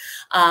fast.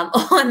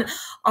 On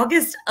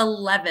August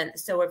 11th.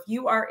 So if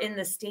you are in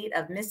the state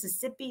of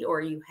Mississippi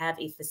or you have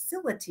a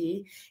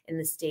facility in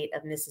the state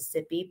of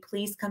Mississippi,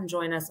 please come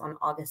join us on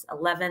August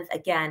 11th.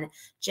 Again,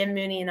 Jim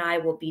Mooney and I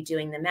will be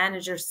doing the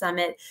Manager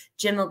Summit.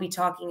 Jim will be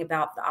talking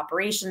about the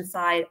operations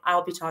side.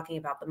 I'll be talking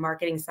about the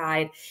marketing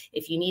side.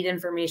 If you need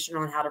information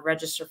on how to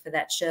register for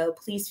that show,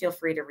 please feel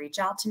free to reach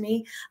out to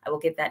me. I will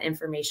get that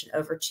information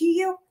over to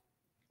you.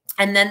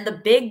 And then the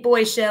big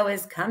boy show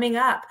is coming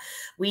up.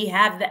 We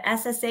have the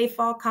SSA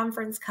Fall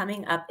Conference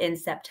coming up in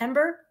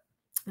September.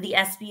 The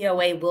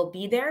SBOA will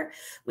be there.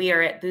 We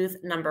are at booth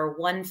number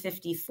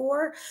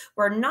 154.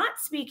 We're not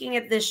speaking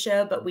at this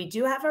show, but we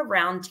do have a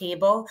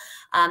roundtable.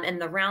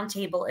 And the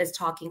roundtable is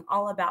talking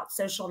all about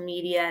social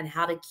media and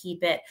how to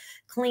keep it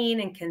clean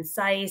and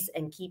concise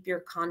and keep your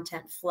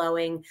content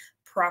flowing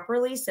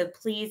properly. So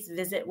please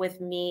visit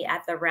with me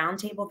at the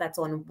roundtable. That's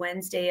on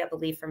Wednesday, I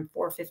believe, from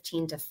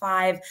 4:15 to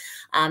 5.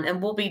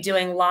 And we'll be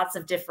doing lots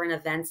of different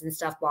events and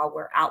stuff while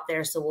we're out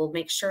there. So we'll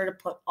make sure to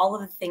put all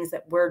of the things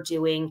that we're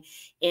doing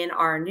in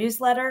our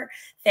newsletter.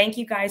 Thank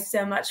you guys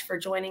so much for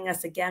joining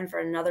us again for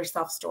another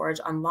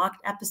Self-Storage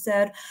Unlocked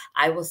episode.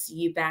 I will see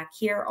you back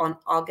here on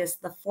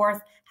August the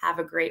 4th. Have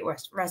a great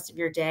rest of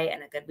your day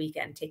and a good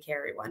weekend. Take care,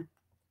 everyone.